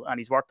incredible, and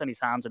he's worked on his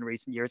hands in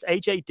recent years.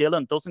 A.J.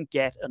 Dillon doesn't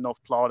get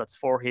enough plaudits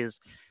for his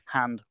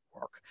hand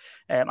work.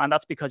 And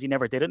that's because he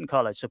never did it in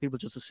college. So people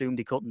just assumed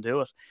he couldn't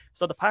do it.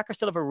 So the Packers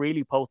still have a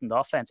really potent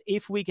offense.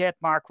 If we get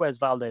Marquez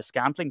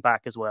Valdes-Scantling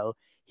back as well,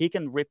 he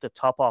can rip the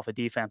top off a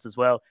defense as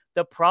well.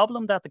 The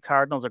problem that the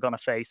Cardinals are going to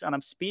face, and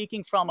I'm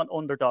speaking from an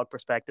underdog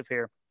perspective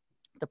here,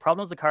 the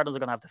problems the Cardinals are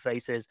going to have to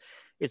face is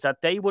that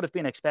they would have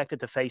been expected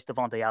to face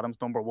Davante Adams,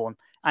 number one.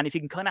 And if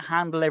you can kind of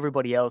handle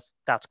everybody else,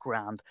 that's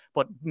grand.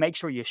 But make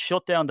sure you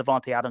shut down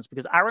Davante Adams,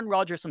 because Aaron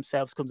Rodgers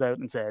himself comes out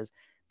and says,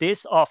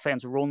 this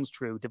offense runs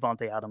through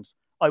Davante Adams.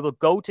 I will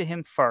go to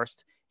him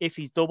first. If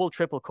he's double,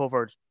 triple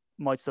covered,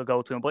 might still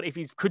go to him. But if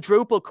he's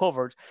quadruple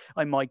covered,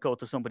 I might go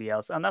to somebody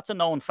else. And that's a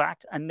known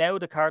fact. And now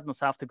the Cardinals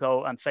have to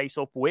go and face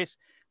up with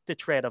the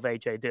trade of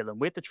A.J. Dillon,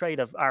 with the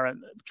trade of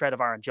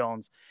Aaron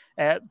Jones.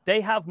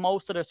 They have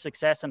most of their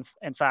success,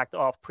 in fact,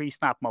 off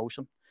pre-snap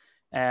motion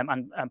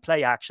and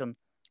play action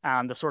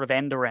and the sort of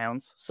end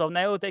arounds. So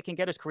now they can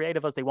get as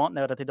creative as they want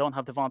now that they don't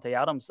have Davante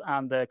Adams,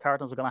 and the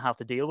Cardinals are going to have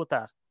to deal with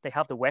that. They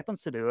have the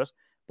weapons to do it,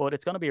 but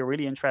it's going to be a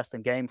really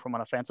interesting game from an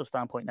offensive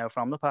standpoint now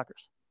from the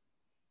Packers.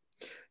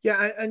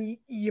 Yeah, and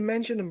you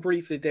mentioned him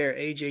briefly there,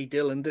 A.J.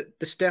 Dillon,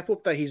 the step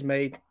up that he's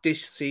made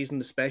this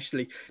season,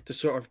 especially to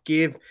sort of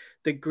give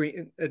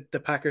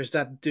the Packers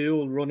that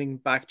dual running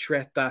back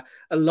threat that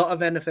a lot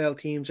of NFL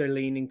teams are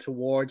leaning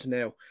towards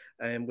now,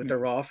 with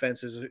their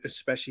offenses,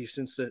 especially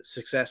since the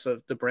success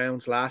of the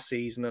Browns last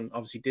season and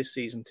obviously this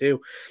season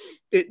too.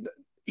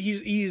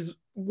 He's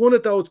one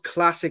of those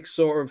classic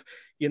sort of,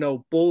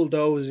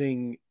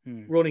 bulldozing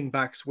running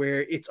backs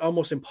where it's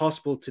almost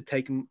impossible to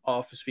take him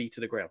off his feet to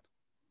the ground.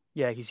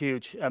 Yeah, he's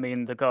huge. I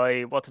mean, the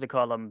guy, what do they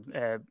call him?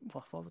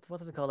 What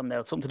do they call him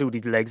now? Something to do with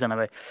his legs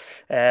anyway.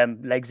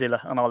 Legzilla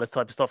and all this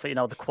type of stuff. You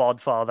know, the Quad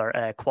Father,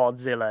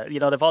 Quadzilla. You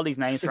know, they've all these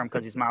names for him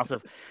because he's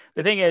massive.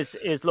 The thing is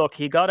look,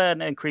 he got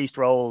an increased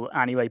role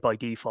anyway by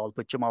default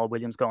with Jamal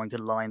Williams going to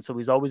the line. So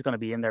he's always going to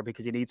be in there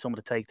because you need someone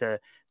to take the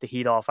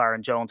heat off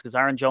Aaron Jones, because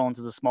Aaron Jones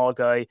is a small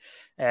guy,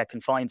 can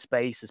find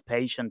space, is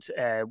patient.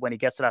 When he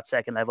gets to that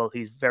second level,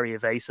 he's very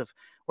evasive.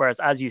 Whereas,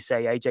 as you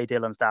say, AJ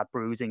Dillon's that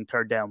bruising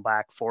third down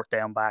back, fourth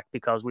down back,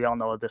 because we all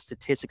know the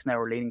statistics now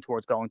are leaning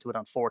towards going to it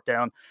on fourth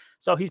down.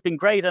 So he's been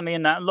great. I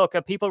mean, look,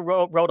 people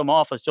wrote him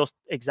off as just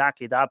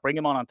exactly that. Bring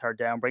him on third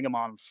down, bring him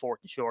on fourth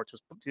and short,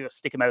 just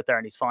stick him out there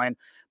and he's fine.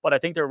 But I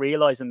think they're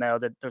realizing now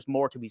that there's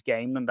more to his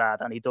game than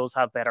that, and he does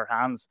have better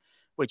hands,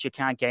 which you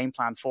can't game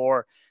plan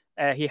for.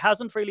 He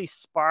hasn't really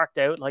sparked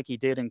out like he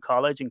did in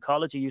college. In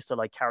college, he used to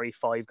like carry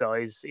 5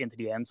 guys into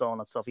the end zone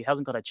and stuff. He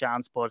hasn't got a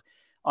chance, but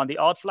on the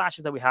odd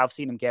flashes that we have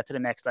seen him get to the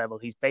next level,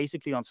 he's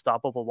basically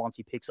unstoppable once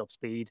he picks up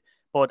speed.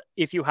 But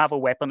if you have a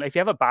weapon, if you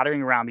have a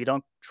battering ram, you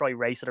don't try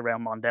race it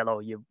around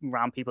Mondello. You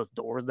ram people's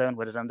doors down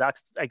with it, and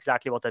that's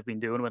exactly what they've been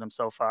doing with him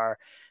so far.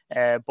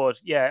 But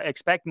yeah,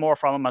 expect more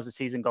from him as the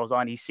season goes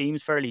on. He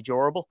seems fairly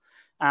durable.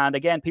 And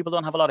again, people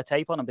don't have a lot of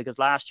tape on him because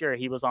last year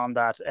he was on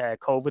that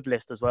COVID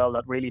list as well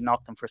that really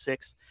knocked him for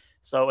 6.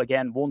 So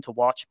again, one to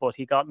watch, but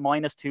he got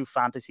 -2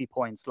 fantasy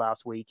points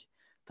last week.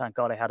 Thank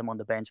God I had him on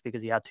the bench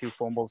because he had 2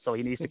 fumbles. So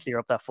he needs to clear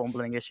up that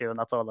fumbling issue, and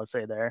that's all I'll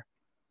say there.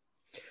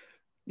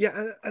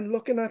 Yeah, and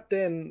looking at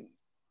then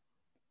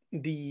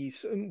the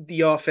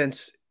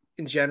offense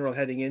in general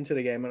heading into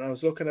the game, and I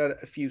was looking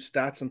at a few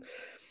stats, and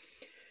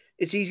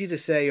it's easy to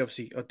say,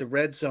 obviously, the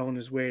red zone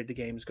is where the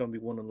game is going to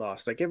be won and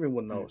lost. Like,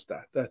 everyone knows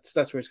that.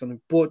 That's where it's going to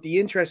be. But the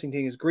interesting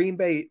thing is Green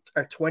Bay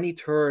are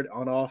 23rd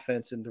on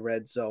offense in the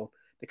red zone.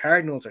 The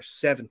Cardinals are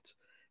 7th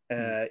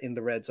in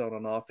the red zone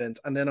on offense.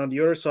 And then on the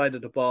other side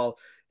of the ball,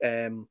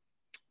 the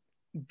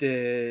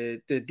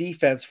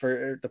defense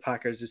for the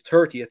Packers is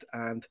 30th,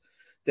 and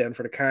then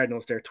for the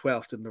Cardinals, they're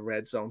 12th in the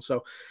red zone.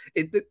 So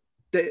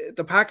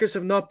the Packers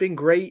have not been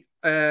great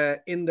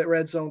in the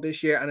red zone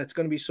this year, and it's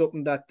going to be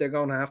something that they're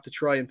going to have to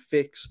try and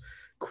fix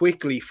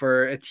quickly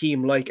for a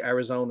team like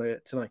Arizona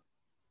tonight.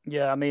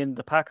 Yeah, I mean,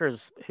 the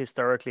Packers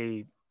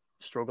historically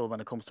struggle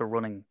when it comes to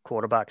running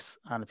quarterbacks,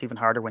 and it's even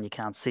harder when you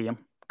can't see him.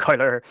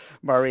 Kyler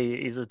Murray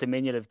is a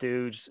diminutive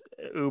dude,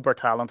 uber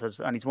talented,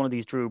 and he's one of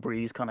these Drew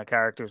Brees kind of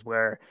characters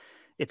where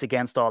it's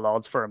against all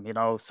odds for him, you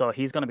know. So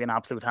he's going to be an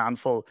absolute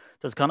handful.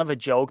 There's kind of a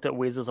joke that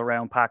whizzes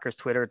around Packers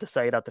Twitter to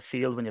say that the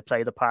field when you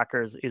play the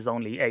Packers is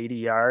only 80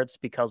 yards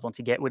because once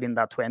you get within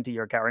that 20,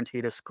 you're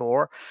guaranteed a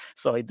score.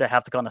 So they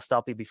have to kind of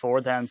stop you before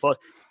then. But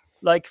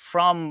like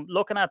from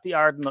looking at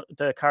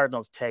the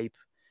Cardinals tape,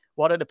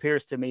 what it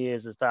appears to me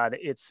is that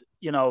it's,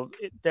 you know,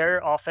 their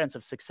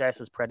offensive success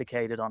is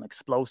predicated on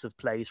explosive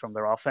plays from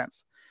their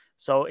offense.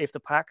 So if the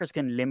Packers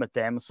can limit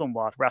them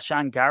somewhat,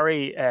 Rashan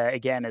Gary,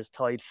 again, is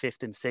tied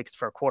 5th and 6th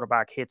for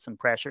quarterback hits and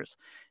pressures.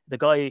 The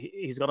guy,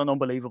 he's got an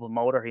unbelievable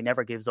motor. He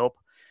never gives up.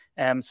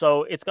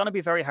 So it's going to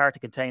be very hard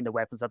to contain the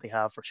weapons that they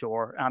have for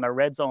sure. And our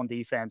red zone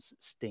defense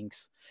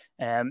stinks.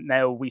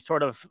 Now, we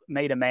sort of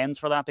made amends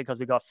for that because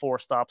we got 4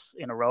 stops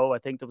in a row. I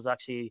think there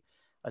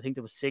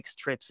was 6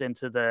 trips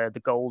into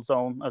the goal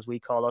zone, as we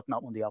call it,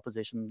 not when the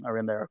opposition are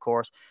in there, of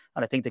course.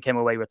 And I think they came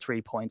away with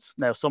 3 points.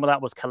 Now, some of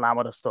that was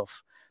calamitous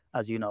stuff,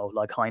 as you know,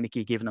 like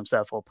Heineke giving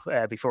himself up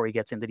before he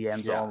gets into the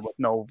end zone with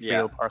no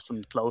real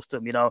person close to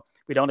him. You know,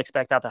 we don't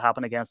expect that to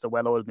happen against a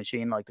well-oiled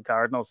machine like the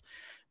Cardinals.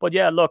 But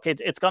yeah, look,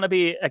 it's going to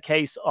be a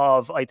case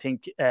of, I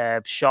think,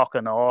 shock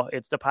and awe.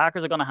 It's the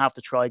Packers are going to have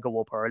to try go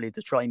up early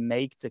to try and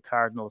make the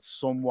Cardinals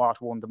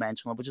somewhat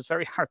one-dimensional, which is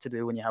very hard to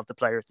do when you have the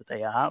players that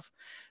they have.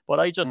 But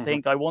I just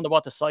think, I wonder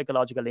what the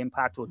psychological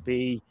impact would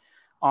be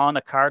on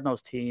a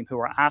Cardinals team who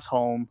are at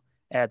home.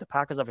 The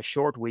Packers have a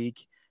short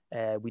week.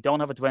 We don't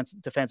have a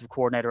defensive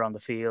coordinator on the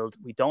field.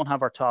 We don't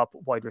have our top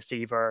wide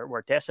receiver.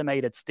 We're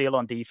decimated still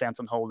on defense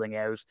and holding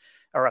out.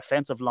 Our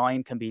offensive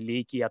line can be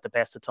leaky at the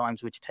best of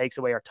times, which takes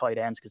away our tight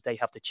ends because they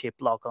have to chip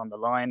block on the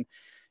line.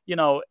 You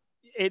know,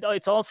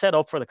 it's all set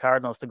up for the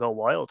Cardinals to go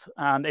wild.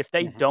 And if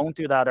they don't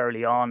do that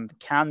early on,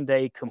 can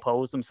they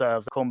compose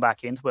themselves, come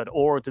back into it?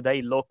 Or do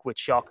they look with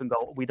shock and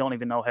go, we don't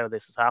even know how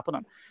this is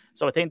happening?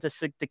 So I think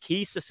the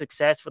keys to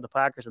success for the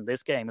Packers in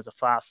this game is a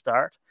fast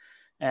start.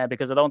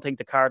 Because I don't think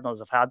the Cardinals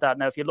have had that.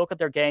 Now, if you look at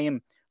their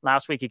game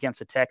last week against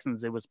the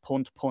Texans, it was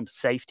punt,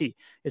 safety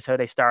is how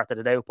they started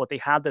it out. But they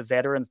had the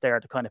veterans there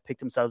to kind of pick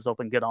themselves up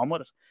and get on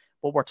with it.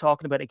 But we're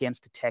talking about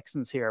against the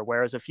Texans here.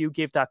 Whereas if you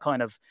give that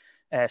kind of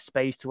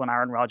space to an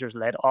Aaron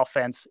Rodgers-led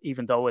offense,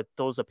 even though it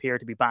does appear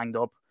to be banged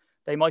up,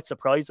 they might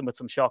surprise them with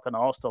some shock and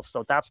awe stuff.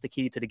 So that's the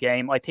key to the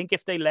game. I think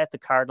if they let the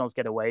Cardinals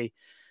get away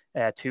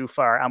too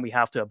far and we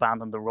have to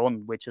abandon the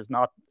run, which is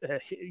not,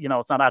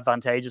 it's not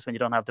advantageous when you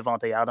don't have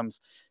Devontae Adams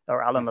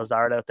or Alan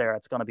Lazard out there.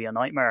 It's going to be a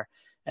nightmare.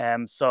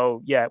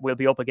 So yeah, we'll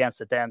be up against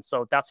it then.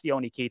 So that's the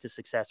only key to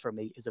success for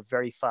me is a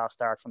very fast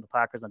start from the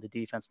Packers, and the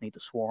defense need to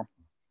swarm.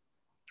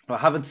 Well,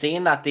 having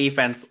seen that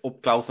defense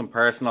up close and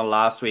personal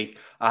last week,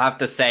 I have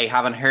to say,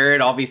 having heard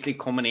obviously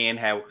coming in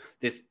how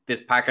this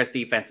Packers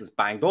defense is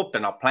banged up,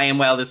 they're not playing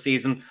well this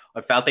season.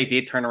 I felt they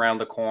did turn around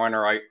the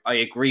corner. I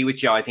agree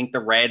with you. I think the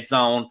red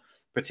zone,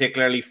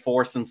 particularly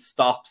forcing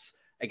stops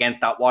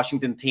against that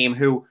Washington team,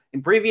 who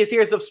in previous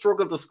years have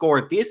struggled to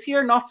score. This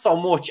year, not so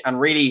much, and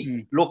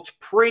really looked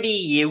pretty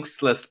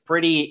useless,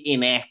 pretty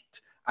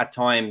inept at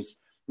times.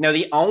 Now,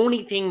 the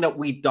only thing that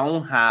we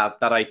don't have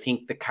that I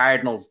think the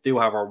Cardinals do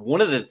have, or one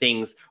of the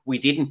things we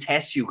didn't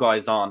test you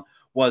guys on,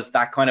 was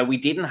that kind of we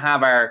didn't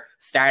have our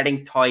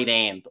starting tight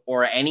end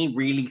or any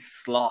really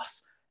slot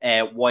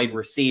wide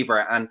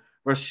receiver. And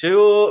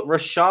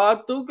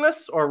Rashad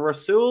Douglas or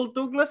Rasul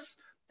Douglas,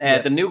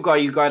 the new guy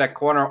you got at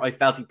corner, I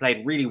felt he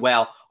played really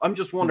well. I'm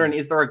just wondering,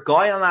 is there a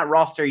guy on that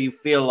roster you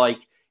feel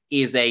like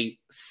is a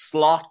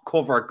slot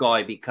cover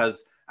guy?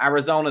 Because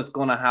Arizona's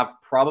going to have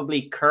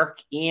probably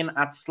Kirk in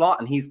at slot,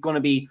 and he's going to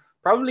be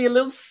probably a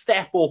little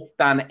step up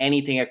than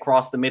anything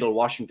across the middle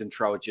Washington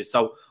Trojans.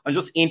 So I'm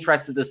just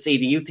interested to see,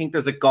 do you think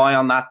there's a guy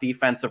on that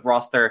defensive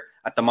roster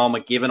at the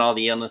moment, given all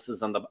the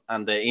illnesses and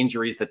the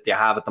injuries that they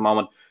have at the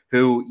moment,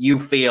 who you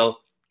feel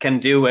can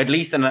do at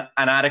least an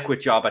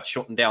adequate job at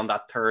shutting down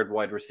that third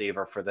wide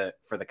receiver for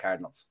the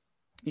Cardinals?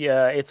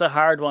 Yeah, it's a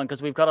hard one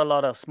because we've got a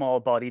lot of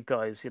small-bodied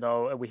guys.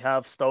 We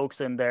have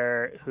Stokes in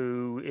there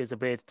who is a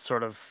bit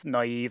sort of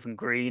naive and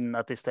green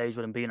at this stage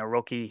with him being a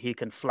rookie. He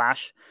can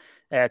flash.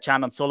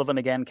 Chandon Sullivan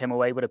again came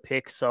away with a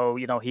pick, so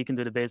he can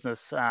do the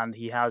business, and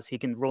he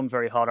can run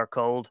very hot or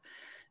cold.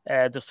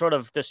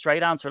 The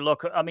straight answer,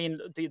 look, I mean,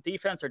 the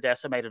defense are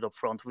decimated up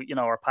front.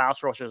 Our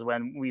pass rushers,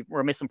 when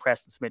we're missing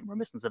Preston Smith, we're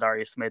missing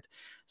Zadarius Smith.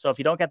 So if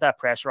you don't get that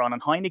pressure on,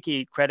 and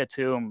Heinicke, credit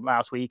to him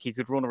last week, he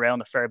could run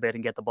around a fair bit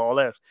and get the ball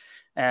out.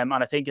 And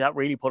I think that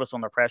really put us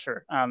under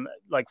pressure. And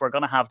we're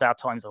going to have that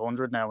times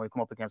 100 now when we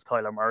come up against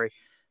Kyler Murray.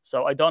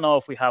 So I don't know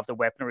if we have the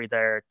weaponry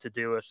there to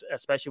do it,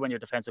 especially when your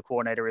defensive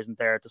coordinator isn't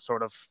there to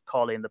sort of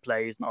call in the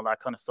plays and all that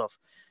kind of stuff.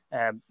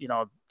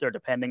 They're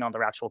depending on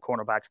their actual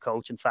cornerbacks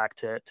coach, in fact,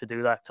 to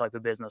do that type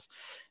of business.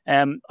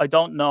 I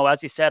don't know.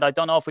 As you said, I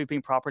don't know if we've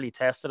been properly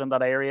tested in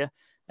that area.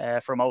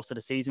 For most of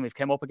the season, we've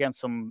come up against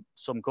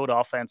some good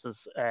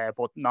offenses,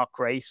 but not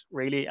great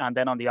really. And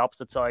then on the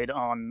opposite side,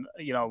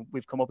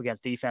 we've come up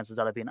against defenses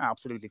that have been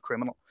absolutely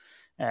criminal.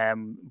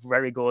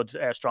 Very good,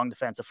 strong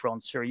defensive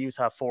fronts. Sure, you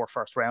have 4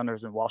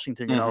 first-rounders in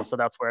Washington, so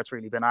that's where it's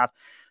really been at.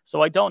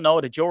 So I don't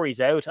know. The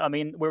jury's out. I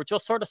mean, we're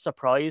just sort of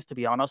surprised, to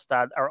be honest,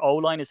 that our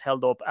O-line is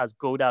held up as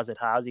good as it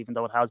has, even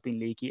though it has been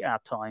leaky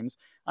at times.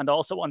 And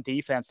also on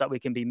defense, that we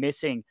can be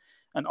missing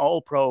an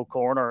all-pro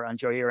corner and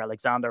Jair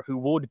Alexander, who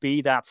would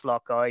be that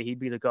slot guy. He'd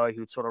be the guy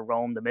who'd sort of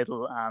roam the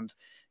middle, and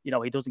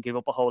he doesn't give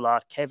up a whole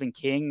lot. Kevin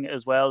King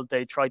as well,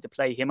 they tried to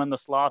play him in the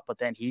slot, but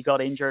then he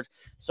got injured.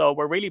 So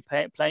we're really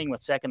playing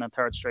with second and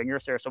third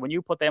stringers here. So when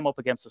you put them up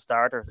against the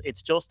starters,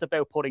 it's just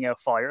about putting out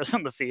fires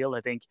on the field,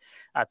 I think,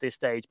 at this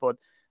stage. But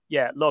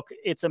yeah, look,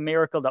 it's a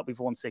miracle that we've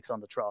won 6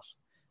 on the trot.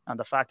 And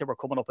the fact that we're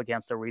coming up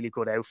against a really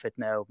good outfit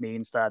now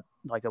means that,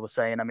 like I was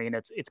saying, I mean,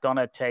 it's going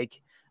to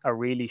take a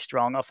really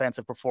strong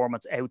offensive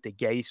performance out the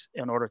gate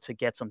in order to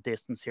get some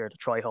distance here to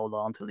try hold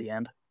on till the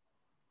end.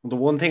 The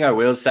one thing I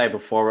will say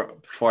before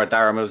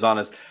Dara moves on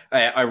is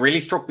I really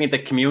struck me the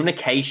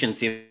communication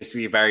seems to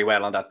be very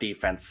well on that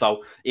defense.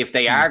 So if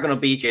they are going to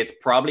beat you, it's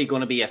probably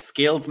going to be a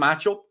skills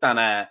matchup than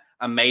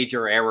a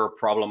major error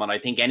problem. And I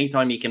think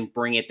anytime you can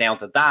bring it down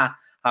to that,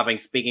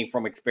 speaking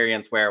from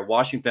experience where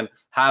Washington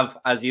have,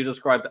 as you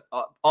described,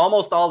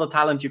 almost all the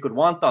talent you could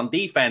want on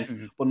defense,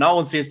 but no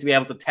one seems to be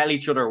able to tell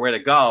each other where to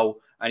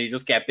go, and you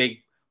just get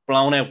big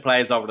blown out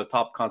plays over the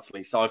top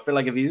constantly. So I feel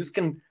like if you just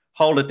can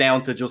hold it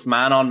down to just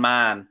man on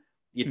man,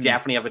 you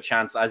definitely have a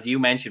chance, as you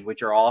mentioned, with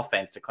your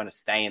offense to kind of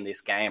stay in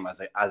this game as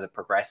it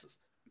progresses.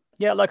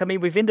 Yeah,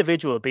 we've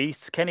individual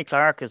beasts. Kenny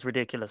Clark is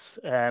ridiculous.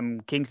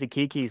 Kingsley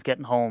Keke is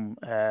getting home.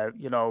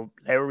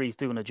 Lowry's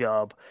doing a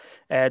job.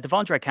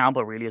 Devondre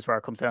Campbell really is where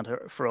it comes down to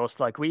for us.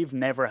 We've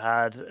never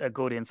had a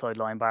good inside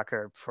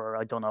linebacker for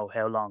I don't know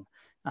how long.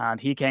 And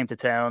he came to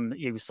town.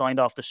 He was signed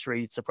off the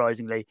street,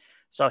 surprisingly.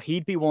 So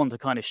he'd be one to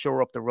kind of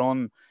shore up the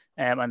run.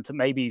 And to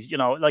maybe,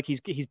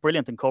 he's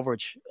brilliant in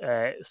coverage.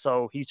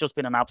 So he's just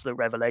been an absolute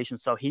revelation.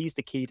 So he's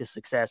the key to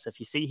success. If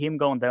you see him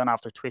going down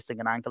after twisting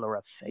an ankle or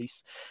a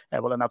face,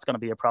 well, then that's going to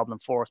be a problem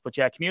for us. But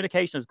yeah,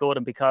 communication is good.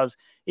 And because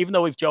even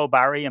though we've Joe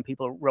Barry and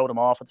people wrote him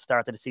off at the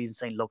start of the season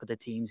saying, look at the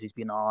teams he's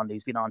been on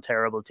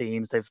terrible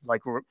teams. They've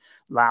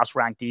last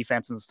ranked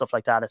defense and stuff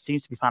like that. It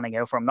seems to be panning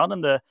out for him. Not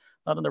in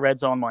the red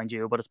zone, mind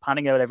you, but it's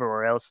panning out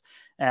everywhere else.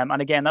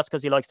 And again, that's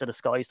because he likes to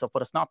disguise stuff,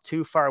 but it's not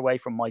too far away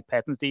from Mike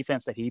Pettine's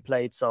defense that he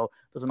played. So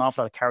there's an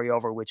awful lot of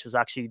carryover, which has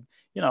actually,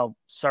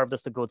 served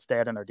us to good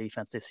stead in our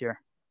defense this year.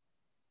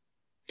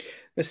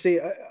 See,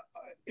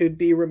 it would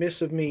be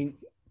remiss of me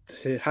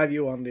to have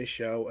you on this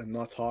show and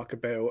not talk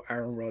about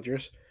Aaron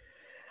Rodgers.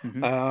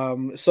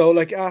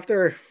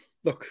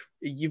 Look,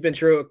 you've been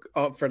through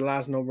it for the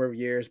last number of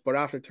years, but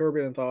after a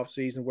turbulent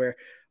offseason where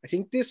I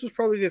think this was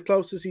probably the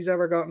closest he's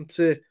ever gotten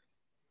to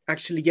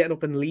actually getting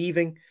up and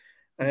leaving.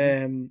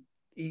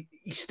 He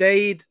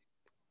stayed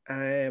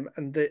And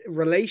the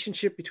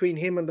relationship between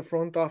him and the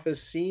front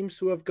office seems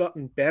to have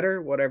gotten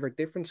better. Whatever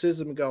differences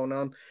have been going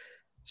on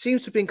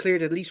seems to have been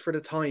cleared, at least for the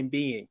time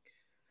being.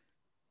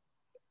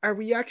 Are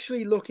we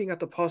actually looking at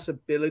the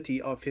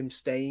possibility of him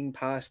staying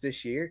past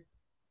this year?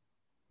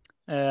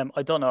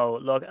 I don't know.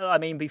 Look, I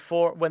mean,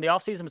 before, when the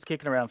offseason was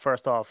kicking around,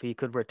 first off, he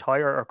could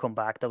retire or come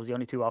back. That was the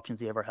only two options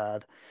he ever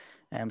had.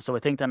 So I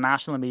think the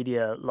national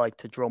media like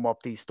to drum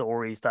up these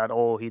stories that,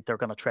 they're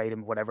going to trade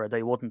him, whatever.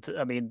 They wouldn't.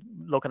 I mean,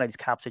 looking at his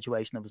cap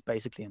situation, it was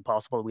basically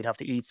impossible. We'd have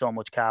to eat so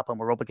much cap, and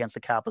we're up against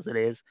the cap as it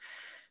is.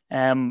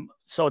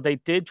 So they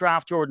did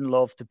draft Jordan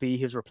Love to be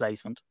his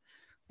replacement.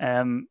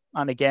 And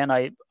again,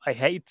 I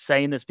hate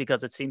saying this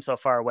because it seems so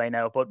far away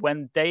now, but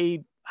when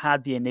they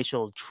had the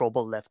initial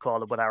trouble, let's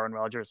call it, with Aaron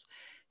Rodgers,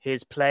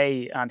 his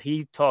play, and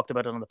he talked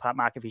about it on the Pat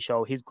McAfee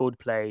show, his good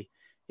play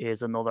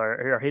is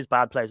another, or his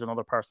bad play is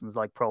another person's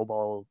like Pro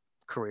Bowl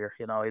career,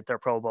 their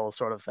Pro Bowl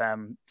sort of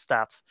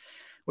stats,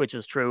 which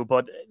is true.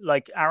 But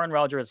like Aaron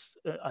Rodgers,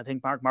 I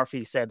think Mark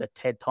Murphy said that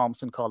Ted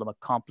Thompson called him a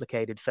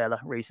complicated fella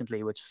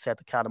recently, which set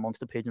the cat amongst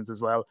the pigeons as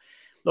well.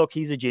 Look,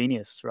 he's a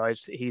genius, right?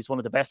 He's one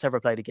of the best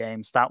ever played a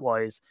game,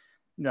 stat-wise.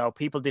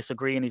 People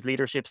disagree in his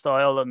leadership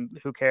style, and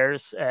who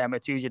cares?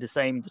 It's usually the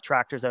same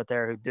detractors out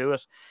there who do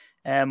it.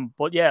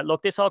 But yeah,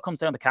 look, this all comes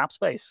down to cap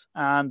space.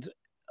 And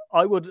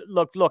I would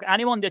look,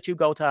 anyone that you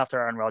go to after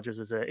Aaron Rodgers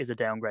is a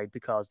downgrade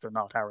because they're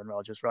not Aaron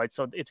Rodgers, right?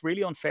 So it's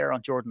really unfair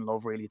on Jordan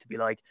Love, really, to be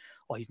like,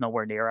 he's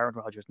nowhere near Aaron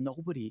Rodgers.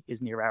 Nobody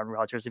is near Aaron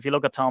Rodgers. If you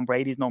look at Tom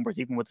Brady's numbers,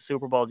 even with the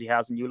Super Bowls he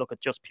has, and you look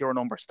at just pure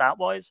number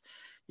stat-wise,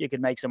 you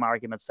could make some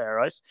arguments there,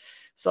 right?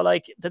 So,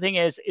 like, the thing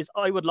is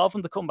I would love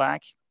him to come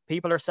back.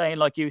 People are saying,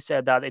 like you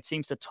said, that it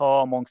seems to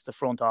thaw amongst the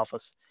front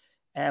office.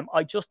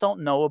 I just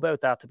don't know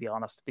about that, to be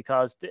honest,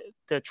 because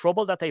the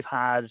trouble that they've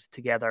had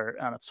together,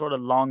 and it's sort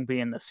of long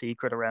been a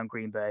secret around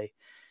Green Bay,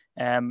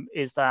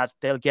 is that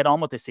they'll get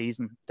on with the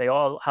season. They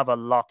all have a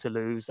lot to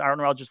lose. Aaron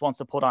Rodgers wants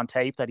to put on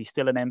tape that he's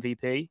still an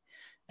MVP.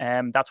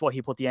 That's why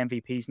he put the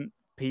MVP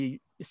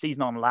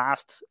season on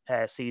last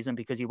season,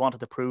 because he wanted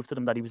to prove to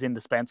them that he was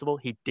indispensable.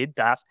 He did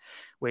that,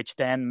 which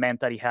then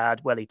meant that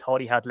he thought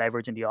he had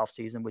leverage in the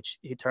offseason, which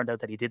it turned out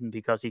that he didn't,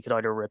 because he could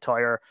either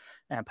retire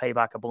and pay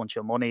back a bunch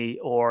of money,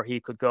 or he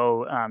could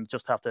go and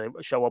just have to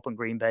show up in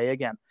Green Bay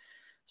again.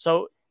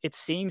 So it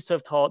seems to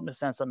have taught in the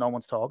sense that no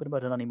one's talking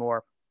about it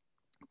anymore.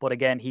 But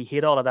again, he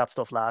hit all of that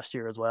stuff last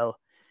year as well.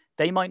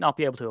 They might not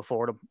be able to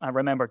afford him. And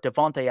remember,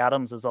 Devontae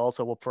Adams is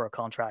also up for a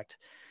contract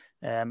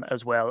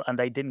as well, and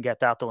they didn't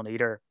get that done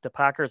either. The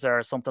Packers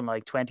are something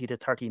like 20 to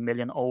 30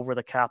 million over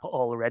the cap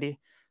already,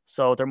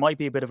 so there might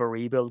be a bit of a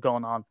rebuild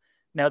going on.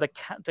 Now,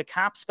 the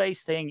cap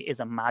space thing is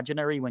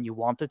imaginary when you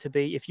want it to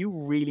be. If you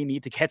really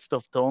need to get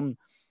stuff done,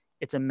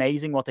 it's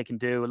amazing what they can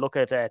do. Look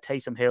at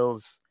Taysom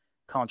Hill's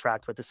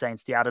contract with the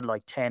Saints. They added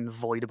like 10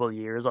 voidable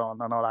years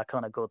on and all that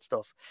kind of good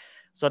stuff,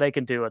 so they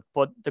can do it.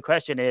 But the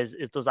question is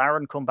does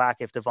Aaron come back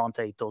if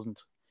Devontae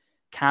doesn't?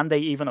 Can they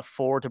even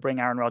afford to bring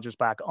Aaron Rodgers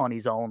back on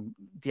his own?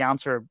 The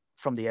answer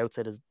from the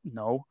outset is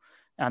no.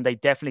 And they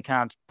definitely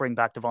can't bring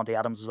back Devontae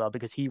Adams as well,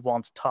 because he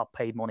wants top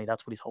paid money.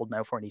 That's what he's holding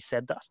out for, and he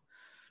said that.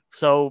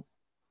 So,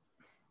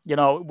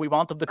 we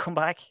want him to come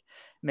back.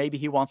 Maybe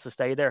he wants to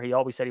stay there. He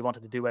always said he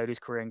wanted to do out his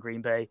career in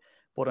Green Bay.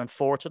 But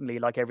unfortunately,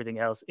 like everything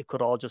else, it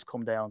could all just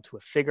come down to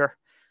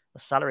a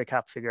salary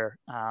cap figure.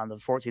 And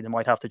unfortunately, they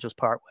might have to just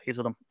part ways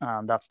with him.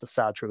 And that's the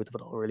sad truth of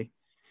it all, really.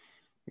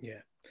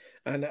 Yeah.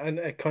 And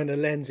it kind of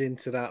lends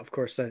into that, of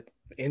course, that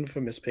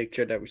infamous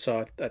picture that we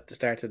saw at the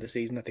start of the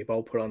season that they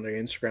both put on their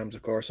Instagrams,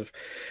 of course, of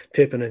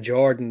Pippen and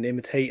Jordan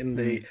imitating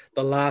the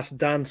Last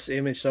Dance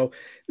image. So,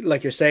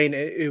 like you're saying,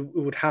 it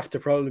would have to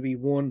probably be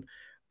one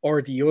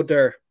or the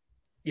other.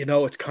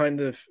 It's kind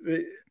of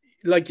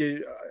like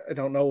I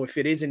don't know if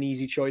it is an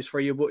easy choice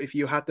for you, but if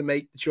you had to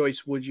make the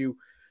choice, would you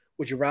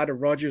rather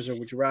Rodgers or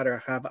would you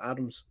rather have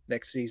Adams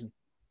next season?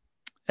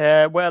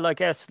 Well, I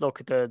guess,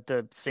 look,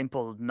 the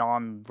simple,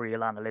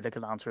 non-real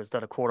analytical answer is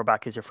that a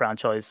quarterback is your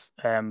franchise.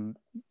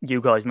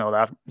 You guys know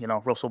that.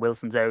 Russell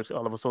Wilson's out.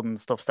 All of a sudden,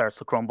 stuff starts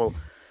to crumble.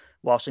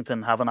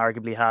 Washington haven't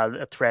arguably had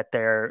a threat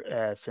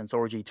there since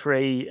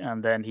RG3,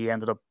 and then he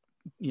ended up,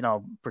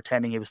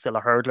 pretending he was still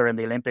a hurdler in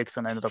the Olympics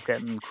and ended up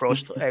getting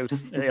crushed out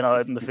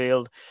in the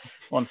field,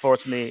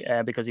 unfortunately,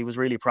 because he was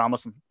really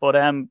promising. But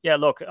yeah,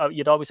 look,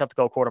 you'd always have to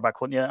go quarterback,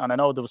 couldn't you? And I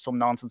know there was some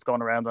nonsense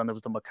going around when there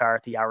was the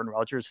McCarthy-Aaron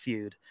Rodgers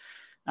feud.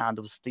 And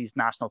there was these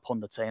national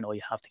pundits saying,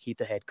 you have to keep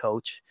the head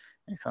coach.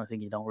 And you kind of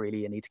think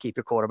you need to keep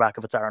your quarterback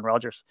if it's Aaron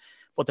Rodgers.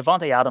 But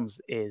Devontae Adams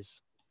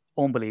is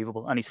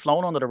unbelievable. And he's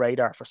flown under the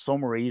radar for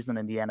some reason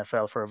in the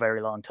NFL for a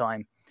very long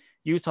time.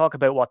 You talk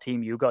about what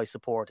team you guys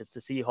support. It's the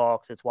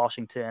Seahawks, it's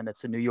Washington,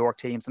 it's the New York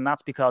teams. And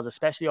that's because,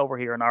 especially over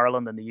here in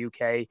Ireland and the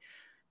UK,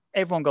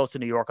 everyone goes to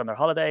New York on their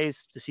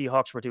holidays. The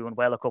Seahawks were doing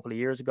well a couple of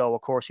years ago.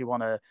 Of course, you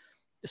want to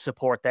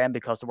support them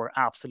because they were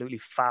absolutely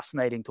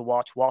fascinating to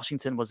watch.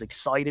 Washington was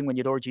exciting when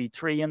you'd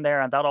RG3 in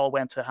there, and that all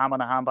went to ham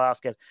in a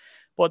handbasket.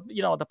 But,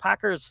 the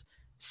Packers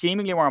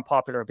seemingly weren't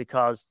popular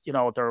because,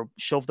 they're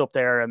shoved up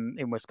there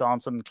in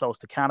Wisconsin, close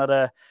to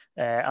Canada,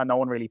 and no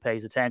one really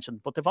pays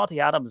attention. But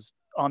Davante Adams,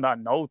 on that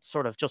note,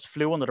 sort of just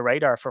flew under the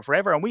radar for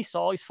forever. And we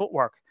saw his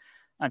footwork.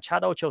 And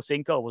Chad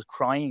Ochocinco was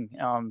crying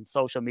on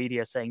social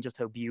media saying just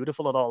how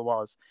beautiful it all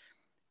was.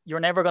 You're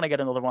never going to get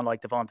another one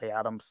like Davante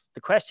Adams. The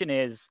question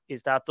is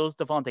that does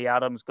Davante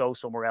Adams go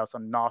somewhere else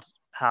and not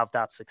have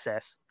that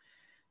success?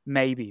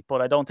 Maybe,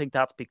 but I don't think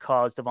that's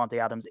because Davante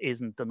Adams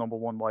isn't the number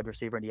one wide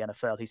receiver in the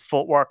NFL. His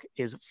footwork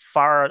is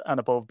far and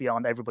above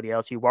beyond everybody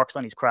else. He works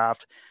on his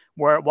craft.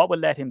 What will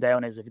let him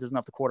down is if he doesn't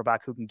have the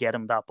quarterback who can get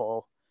him that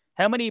ball.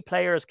 How many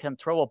players can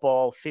throw a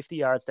ball 50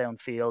 yards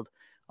downfield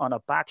on a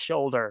back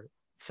shoulder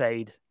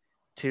fade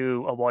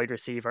to a wide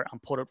receiver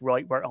and put it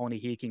right where only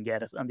he can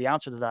get it? And the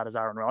answer to that is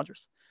Aaron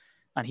Rodgers.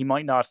 And he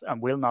might not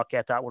and will not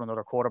get that with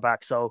another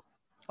quarterback. So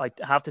I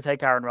have to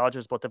take Aaron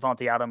Rodgers, but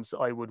Davante Adams,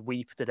 I would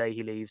weep the day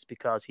he leaves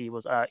because he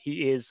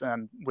is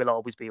and will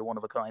always be a one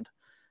of a kind,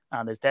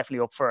 and is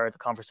definitely up for the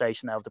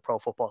conversation now of the Pro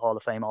Football Hall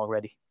of Fame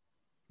already.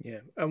 Yeah,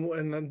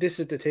 and this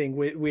is the thing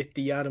with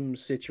the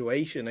Adams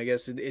situation. I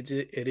guess it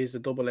is a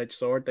double-edged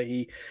sword that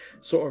he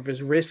sort of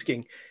is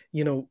risking.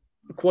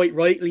 Quite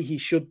rightly, he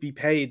should be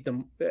paid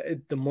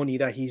the money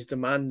that he's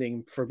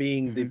demanding for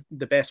being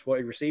the best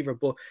wide receiver,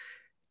 but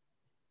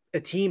a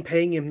team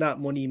paying him that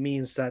money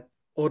means that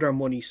other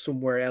money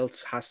somewhere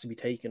else has to be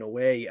taken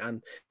away,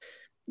 and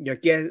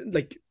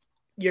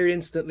you're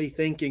instantly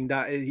thinking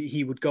that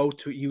he would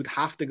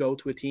have to go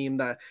to a team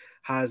that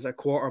has a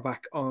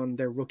quarterback on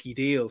their rookie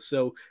deal,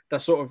 so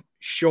that sort of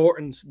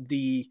shortens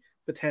the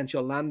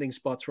potential landing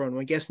spots for him.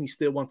 I'm guessing he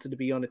still wanted to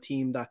be on a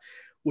team that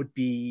would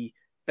be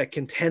a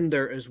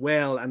contender as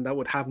well, and that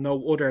would have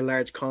no other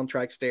large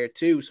contracts there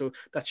too, so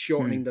that's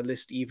shortening the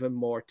list even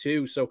more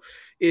too. So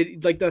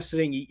that's the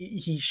thing,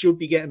 he should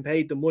be getting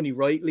paid the money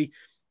rightly.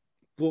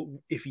 But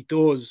if he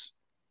does,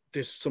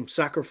 there's some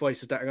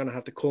sacrifices that are going to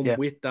have to come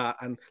with that.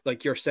 And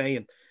like you're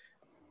saying,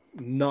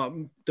 not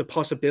the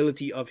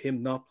possibility of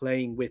him not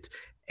playing with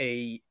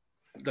a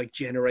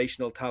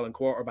generational talent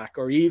quarterback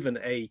or even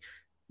a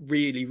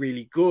really,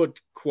 really good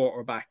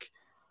quarterback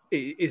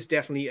is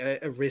definitely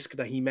a risk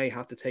that he may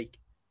have to take.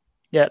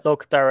 Yeah,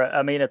 look, Dara,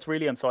 I mean, it's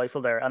really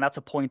insightful there. And that's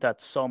a point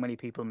that so many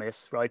people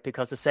miss, right?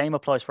 Because the same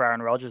applies for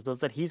Aaron Rodgers, does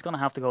that he's going to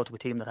have to go to a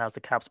team that has the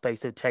cap space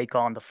to take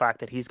on the fact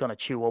that he's going to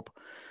chew up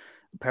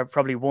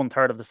probably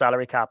 1/3 of the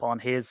salary cap on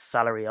his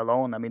salary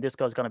alone. I mean, this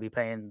guy's going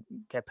to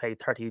get paid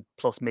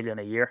 30+ million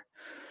a year.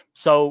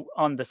 So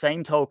on the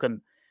same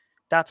token,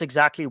 that's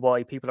exactly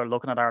why people are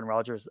looking at Aaron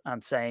Rodgers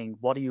and saying,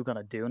 what are you going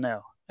to do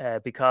now?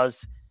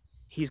 Because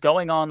he's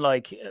going on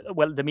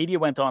the media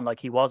went on like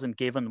he wasn't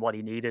given what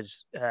he needed,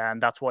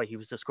 and that's why he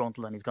was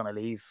disgruntled and he's going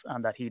to leave,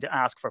 and that he'd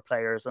ask for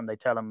players and they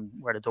tell him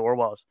where the door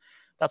was.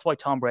 That's why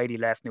Tom Brady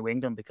left New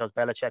England, because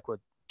Belichick would,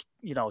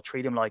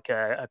 treat him like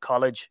a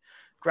college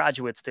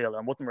graduate still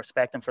and wouldn't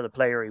respect him for the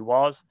player he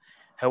was.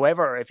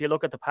 However, if you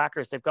look at the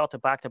Packers, they've got to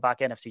back-to-back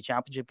NFC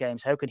Championship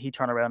games. How can he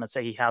turn around and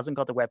say he hasn't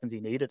got the weapons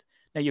he needed?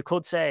 Now, you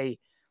could say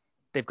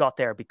they've got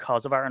there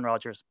because of Aaron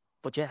Rodgers,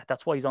 but yeah,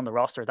 that's why he's on the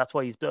roster. That's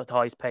why he's the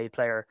highest paid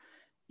player,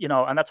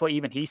 and that's why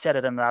even he said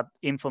it in that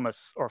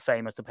infamous or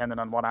famous, depending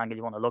on what angle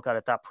you want to look at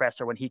it, that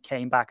presser when he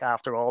came back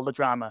after all the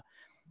drama.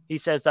 He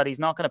says that he's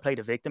not going to play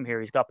the victim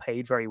here. He's got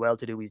paid very well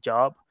to do his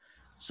job.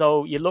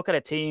 So you look at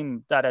a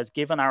team that has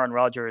given Aaron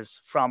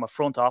Rodgers from a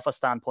front office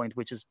standpoint,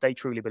 which is they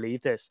truly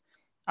believe this,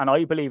 and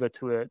I believe it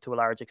to a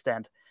large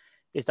extent,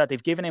 is that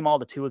they've given him all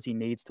the tools he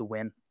needs to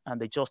win, and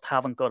they just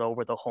haven't got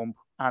over the hump.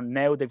 And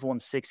now they've won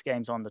 6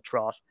 games on the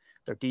trot.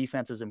 Their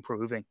defense is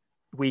improving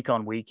week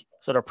on week.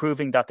 So they're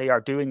proving that they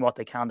are doing what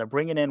they can. They're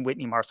bringing in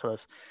Whitney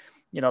Merciless.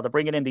 They're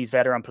bringing in these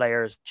veteran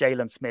players,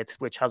 Jalen Smith,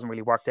 which hasn't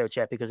really worked out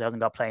yet because he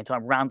hasn't got playing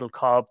time, Randall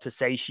Cobb, to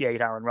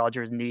satiate Aaron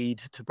Rodgers' need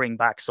to bring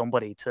back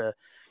somebody to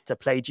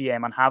play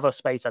GM and have a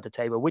space at the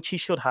table, which he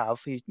should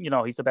have. He's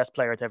the best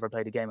player to ever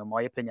play the game, in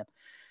my opinion.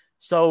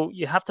 So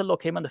you have to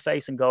look him in the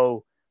face and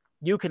go,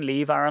 you can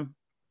leave, Aaron.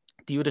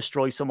 Do you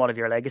destroy somewhat of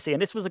your legacy?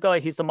 And this was a guy,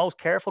 he's the most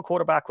careful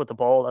quarterback with the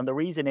ball. And the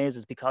reason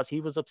is because he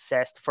was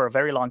obsessed for a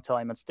very long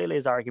time and still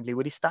is arguably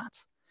with his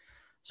stats.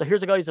 So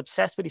here's a guy who's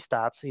obsessed with his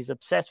stats. He's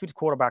obsessed with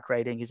quarterback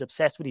rating. He's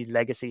obsessed with his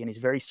legacy, and he's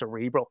very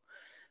cerebral.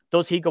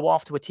 Does he go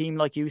off to a team,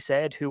 like you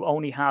said, who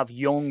only have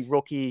young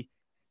rookie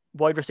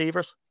wide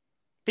receivers?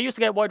 They used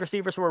to get wide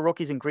receivers who were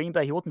rookies in Green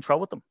Bay. He wouldn't throw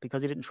with them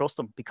because he didn't trust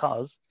them,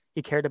 because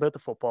he cared about the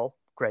football.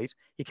 Great.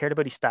 He cared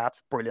about his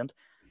stats. Brilliant.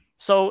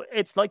 So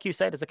it's like you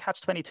said, it's a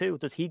catch-22.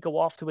 Does he go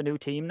off to a new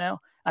team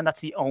now? And that's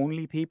the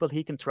only people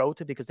he can throw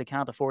to because they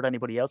can't afford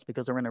anybody else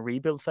because they're in a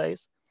rebuild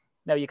phase.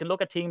 Now, you can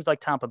look at teams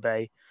like Tampa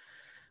Bay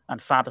and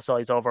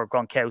fantasize over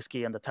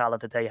Gronkowski and the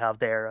talent that they have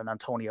there, and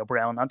Antonio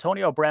Brown.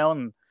 Antonio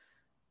Brown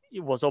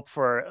was up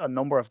for a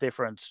number of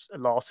different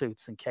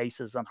lawsuits and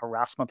cases and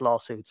harassment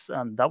lawsuits,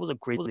 and that was a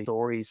great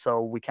story.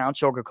 So we can't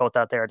sugarcoat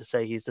that there to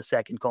say he's the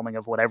second coming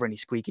of whatever and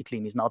he's squeaky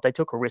clean. He's not. They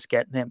took a risk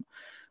getting him.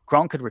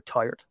 Gronk had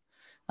retired,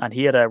 and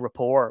he had a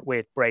rapport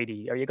with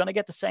Brady. Are you going to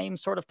get the same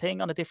sort of thing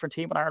on a different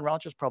team with Aaron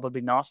Rodgers?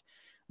 Probably not.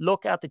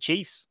 Look at the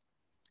Chiefs.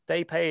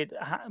 They paid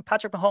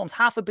Patrick Mahomes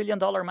 $500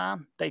 million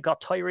man. They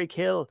got Tyreek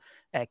Hill,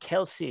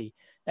 Kelsey,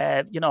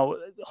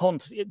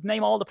 Hunt.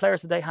 Name all the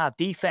players that they have.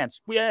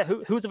 Defense. Yeah,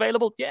 who's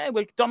available? Yeah,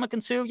 Dominican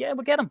Sue. Yeah,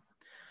 we'll get him.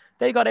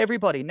 They got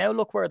everybody. Now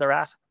look where they're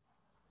at.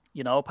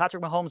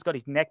 Patrick Mahomes got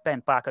his neck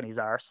bent back on his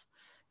arse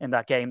in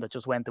that game that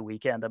just went the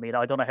weekend. I mean,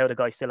 I don't know how the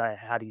guy still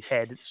had his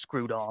head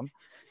screwed on.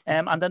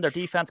 And then their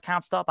defense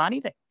can't stop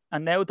anything.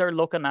 And now they're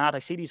looking at, I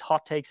see these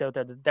hot takes out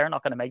there that they're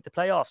not going to make the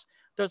playoffs.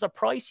 There's a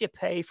price you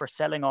pay for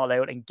selling all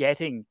out and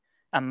getting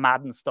a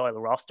Madden-style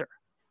roster.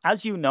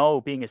 As you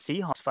know, being a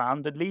Seahawks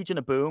fan, the Legion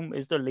of Boom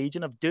is the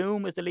Legion of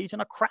Doom, is the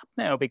Legion of crap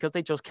now because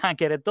they just can't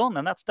get it done.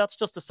 And that's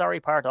just the sorry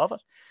part of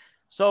it.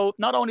 So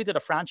not only did a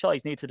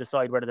franchise need to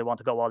decide whether they want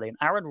to go all in,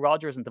 Aaron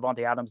Rodgers and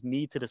Davante Adams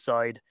need to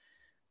decide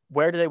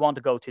where do they want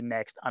to go to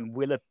next, and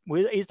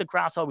is the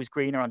grass always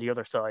greener on the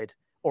other side,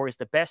 or is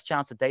the best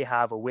chance that they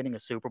have of winning a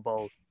Super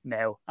Bowl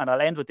now? And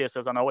I'll end with this,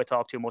 as I know I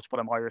talk too much,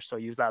 but I'm Irish, so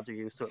you lads are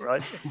used to it,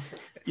 right?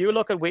 You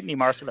look at Whitney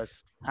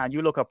Merciless and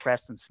you look at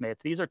Preston Smith.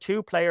 These are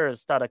two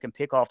players that I can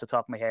pick off the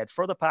top of my head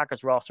for the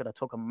Packers roster that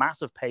took a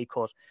massive pay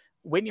cut.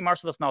 Whitney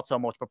Merciless, not so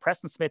much, but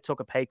Preston Smith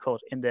took a pay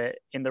cut in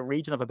the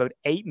region of about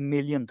 $8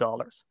 million.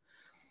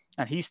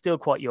 And he's still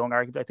quite young,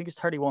 arguably. I think he's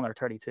 31 or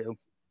 32.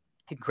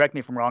 You can correct me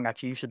if I'm wrong.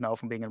 Actually, you should know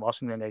from being in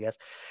Washington, I guess.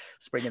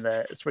 Springing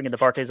the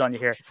birthdays on you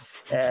here.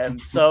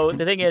 So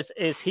the thing is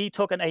he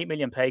took an $8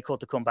 million pay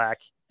cut to come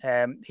back.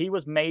 He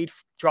was made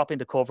drop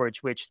into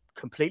coverage, which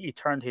completely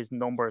turned his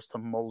numbers to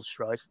mulch,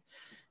 right?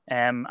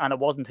 And it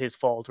wasn't his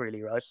fault,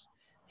 really, right?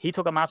 He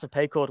took a massive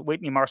pay cut.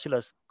 Whitney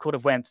Merciless could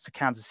have went to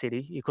Kansas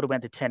City. He could have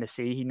went to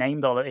Tennessee. He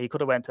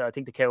could have went to, I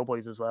think, the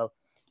Cowboys as well.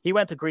 He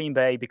went to Green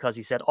Bay because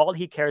he said all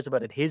he cares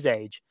about at his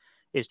age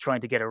is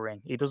trying to get a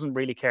ring. He doesn't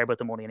really care about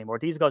the money anymore.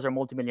 These guys are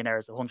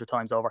multimillionaires 100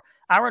 times over.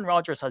 Aaron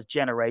Rodgers has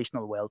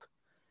generational wealth.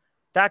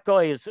 That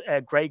guy is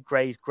great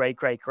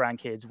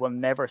grandkids will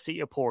never see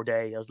a poor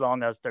day as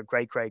long as their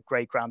great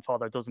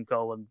grandfather doesn't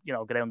go and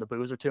get down the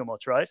boozer too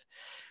much, right?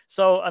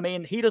 So I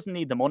mean, he doesn't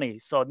need the money.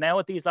 So now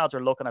what these lads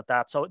are looking at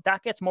that. So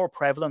that gets more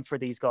prevalent for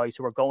these guys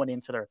who are going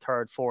into their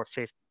third, fourth,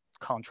 fifth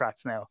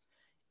contracts now.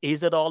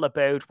 Is it all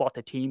about what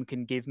the team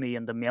can give me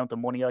and the amount of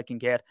money I can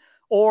get?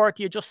 Or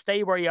do you just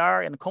stay where you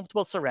are in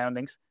comfortable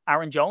surroundings?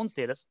 Aaron Jones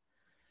did it.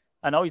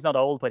 I know he's not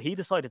old, but he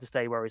decided to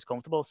stay where he's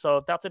comfortable.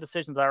 So that's a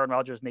decision that Aaron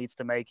Rodgers needs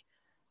to make.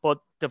 But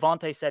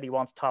Davante said he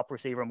wants top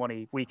receiver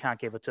money. We can't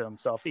give it to him.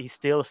 So if he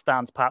still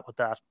stands pat with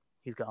that,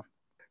 he's gone.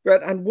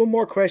 Right, and one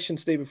more question,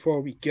 Steve,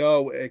 before we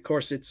go. Of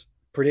course, it's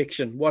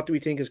prediction. What do we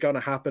think is going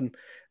to happen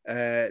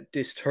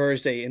this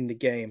Thursday in the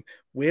game?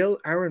 Will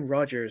Aaron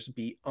Rodgers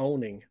be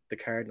owning the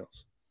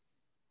Cardinals?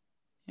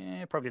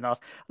 Yeah, probably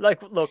not.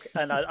 Look,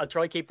 and I'll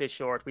try to keep this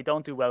short. We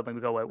don't do well when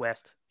we go out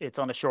west. It's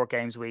on a short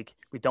games week.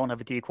 We don't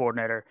have a D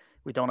coordinator.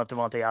 We don't have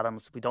Davante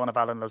Adams. We don't have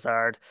Alan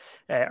Lazard.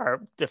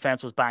 Our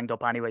defense was banged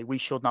up anyway. We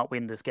should not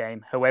win this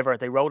game. However,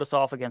 they wrote us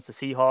off against the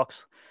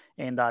Seahawks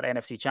in that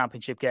NFC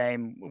Championship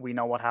game. We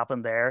know what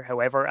happened there.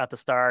 However, at the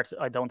start,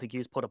 I don't think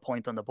he's put a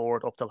point on the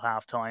board up till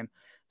halftime.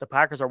 The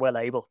Packers are well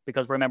able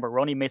because remember, we're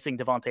only missing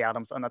Davante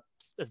Adams, and that's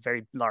a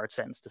very large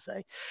sentence to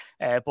say.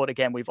 But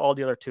again, we've all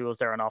the other tools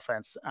there on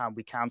offense, and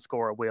we can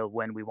score at will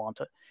when we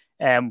want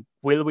it.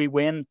 Will we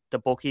win? The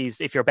bookies,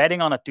 if you're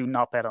betting on it, do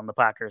not bet on the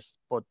Packers.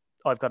 But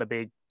I've got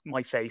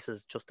my face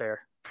is just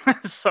there.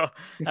 So,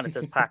 and it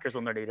says Packers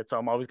underneath it. So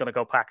I'm always going to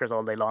go Packers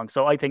all day long.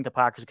 So I think the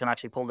Packers can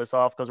actually pull this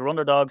off because we're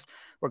underdogs.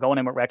 We're going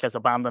in with reckless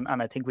abandon.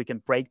 And I think we can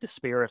break the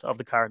spirit of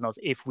the Cardinals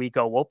if we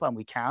go up, and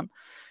we can.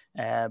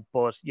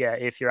 But yeah,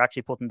 if you're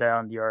actually putting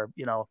down your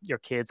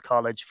kids'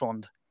 college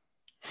fund,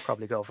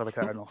 probably go for the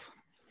Cardinals.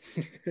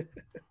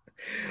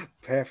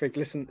 Perfect.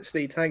 Listen,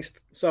 Steve,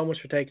 thanks so much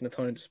for taking the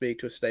time to speak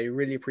to us today.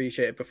 Really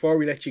appreciate it. Before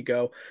we let you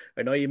go,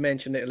 I know you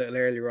mentioned it a little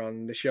earlier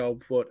on the show,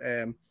 but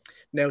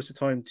now's the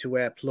time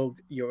to plug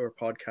your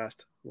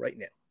podcast right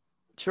now.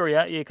 Sure,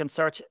 yeah. You can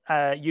search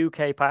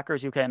UK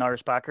Packers, UK and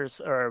Irish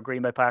Packers, or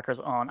Green Bay Packers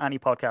on any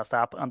podcast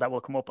app, and that will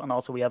come up. And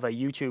also we have a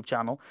YouTube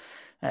channel,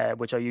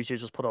 which I usually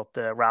just put up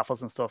the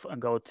raffles and stuff, and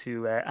go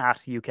to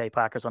at UK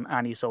Packers on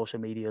any social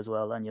media as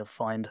well, and you'll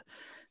find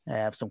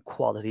some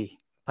quality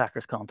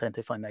Packers content,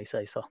 if I may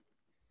say so.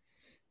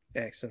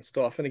 Excellent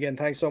stuff. And again,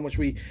 thanks so much.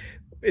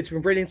 It's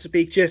been brilliant to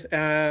speak to you.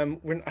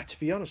 To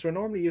be honest, we're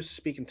normally used to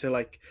speaking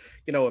to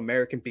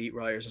American beat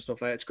writers and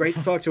stuff like that. It's great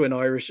to talk to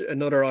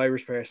another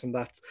Irish person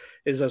that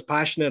is as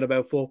passionate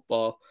about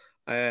football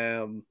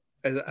as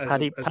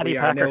Paddy we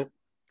are Packer. now.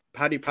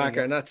 Paddy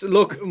Packer,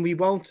 and we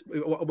won't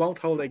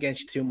hold it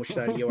against you too much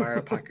that you are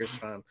a Packers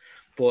fan.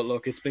 But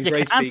look, it's been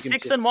great speaking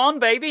 6-1,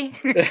 baby.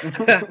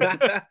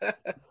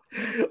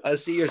 I'll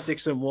see your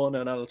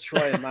 6-1, and I'll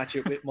try and match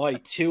it with my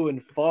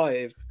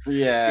 2-5.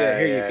 Yeah,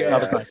 here you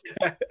go. Nice.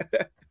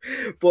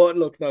 But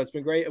look, no, it's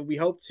been great. We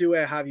hope to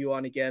have you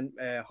on again,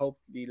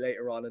 hopefully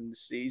later on in the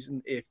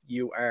season, if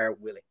you are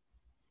willing.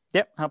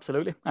 Yep,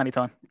 absolutely.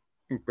 Anytime.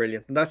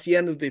 Brilliant. And that's the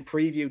end of the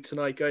preview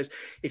tonight, guys.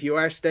 If you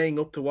are staying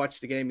up to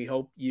watch the game, we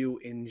hope you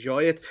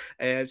enjoy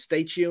it.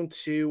 Stay tuned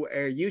to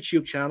our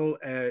YouTube channel,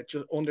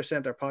 just Under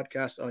Center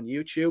Podcast on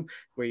YouTube,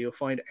 where you'll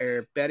find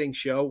our betting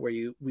show, where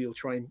we'll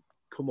try and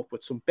come up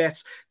with some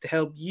bets to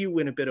help you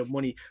win a bit of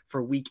money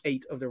for week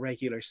 8 of the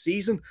regular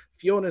season.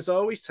 Fiona, as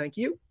always, thank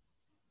you.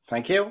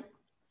 Thank you.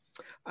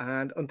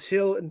 And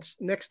until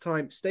next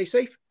time, stay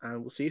safe, and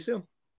we'll see you soon.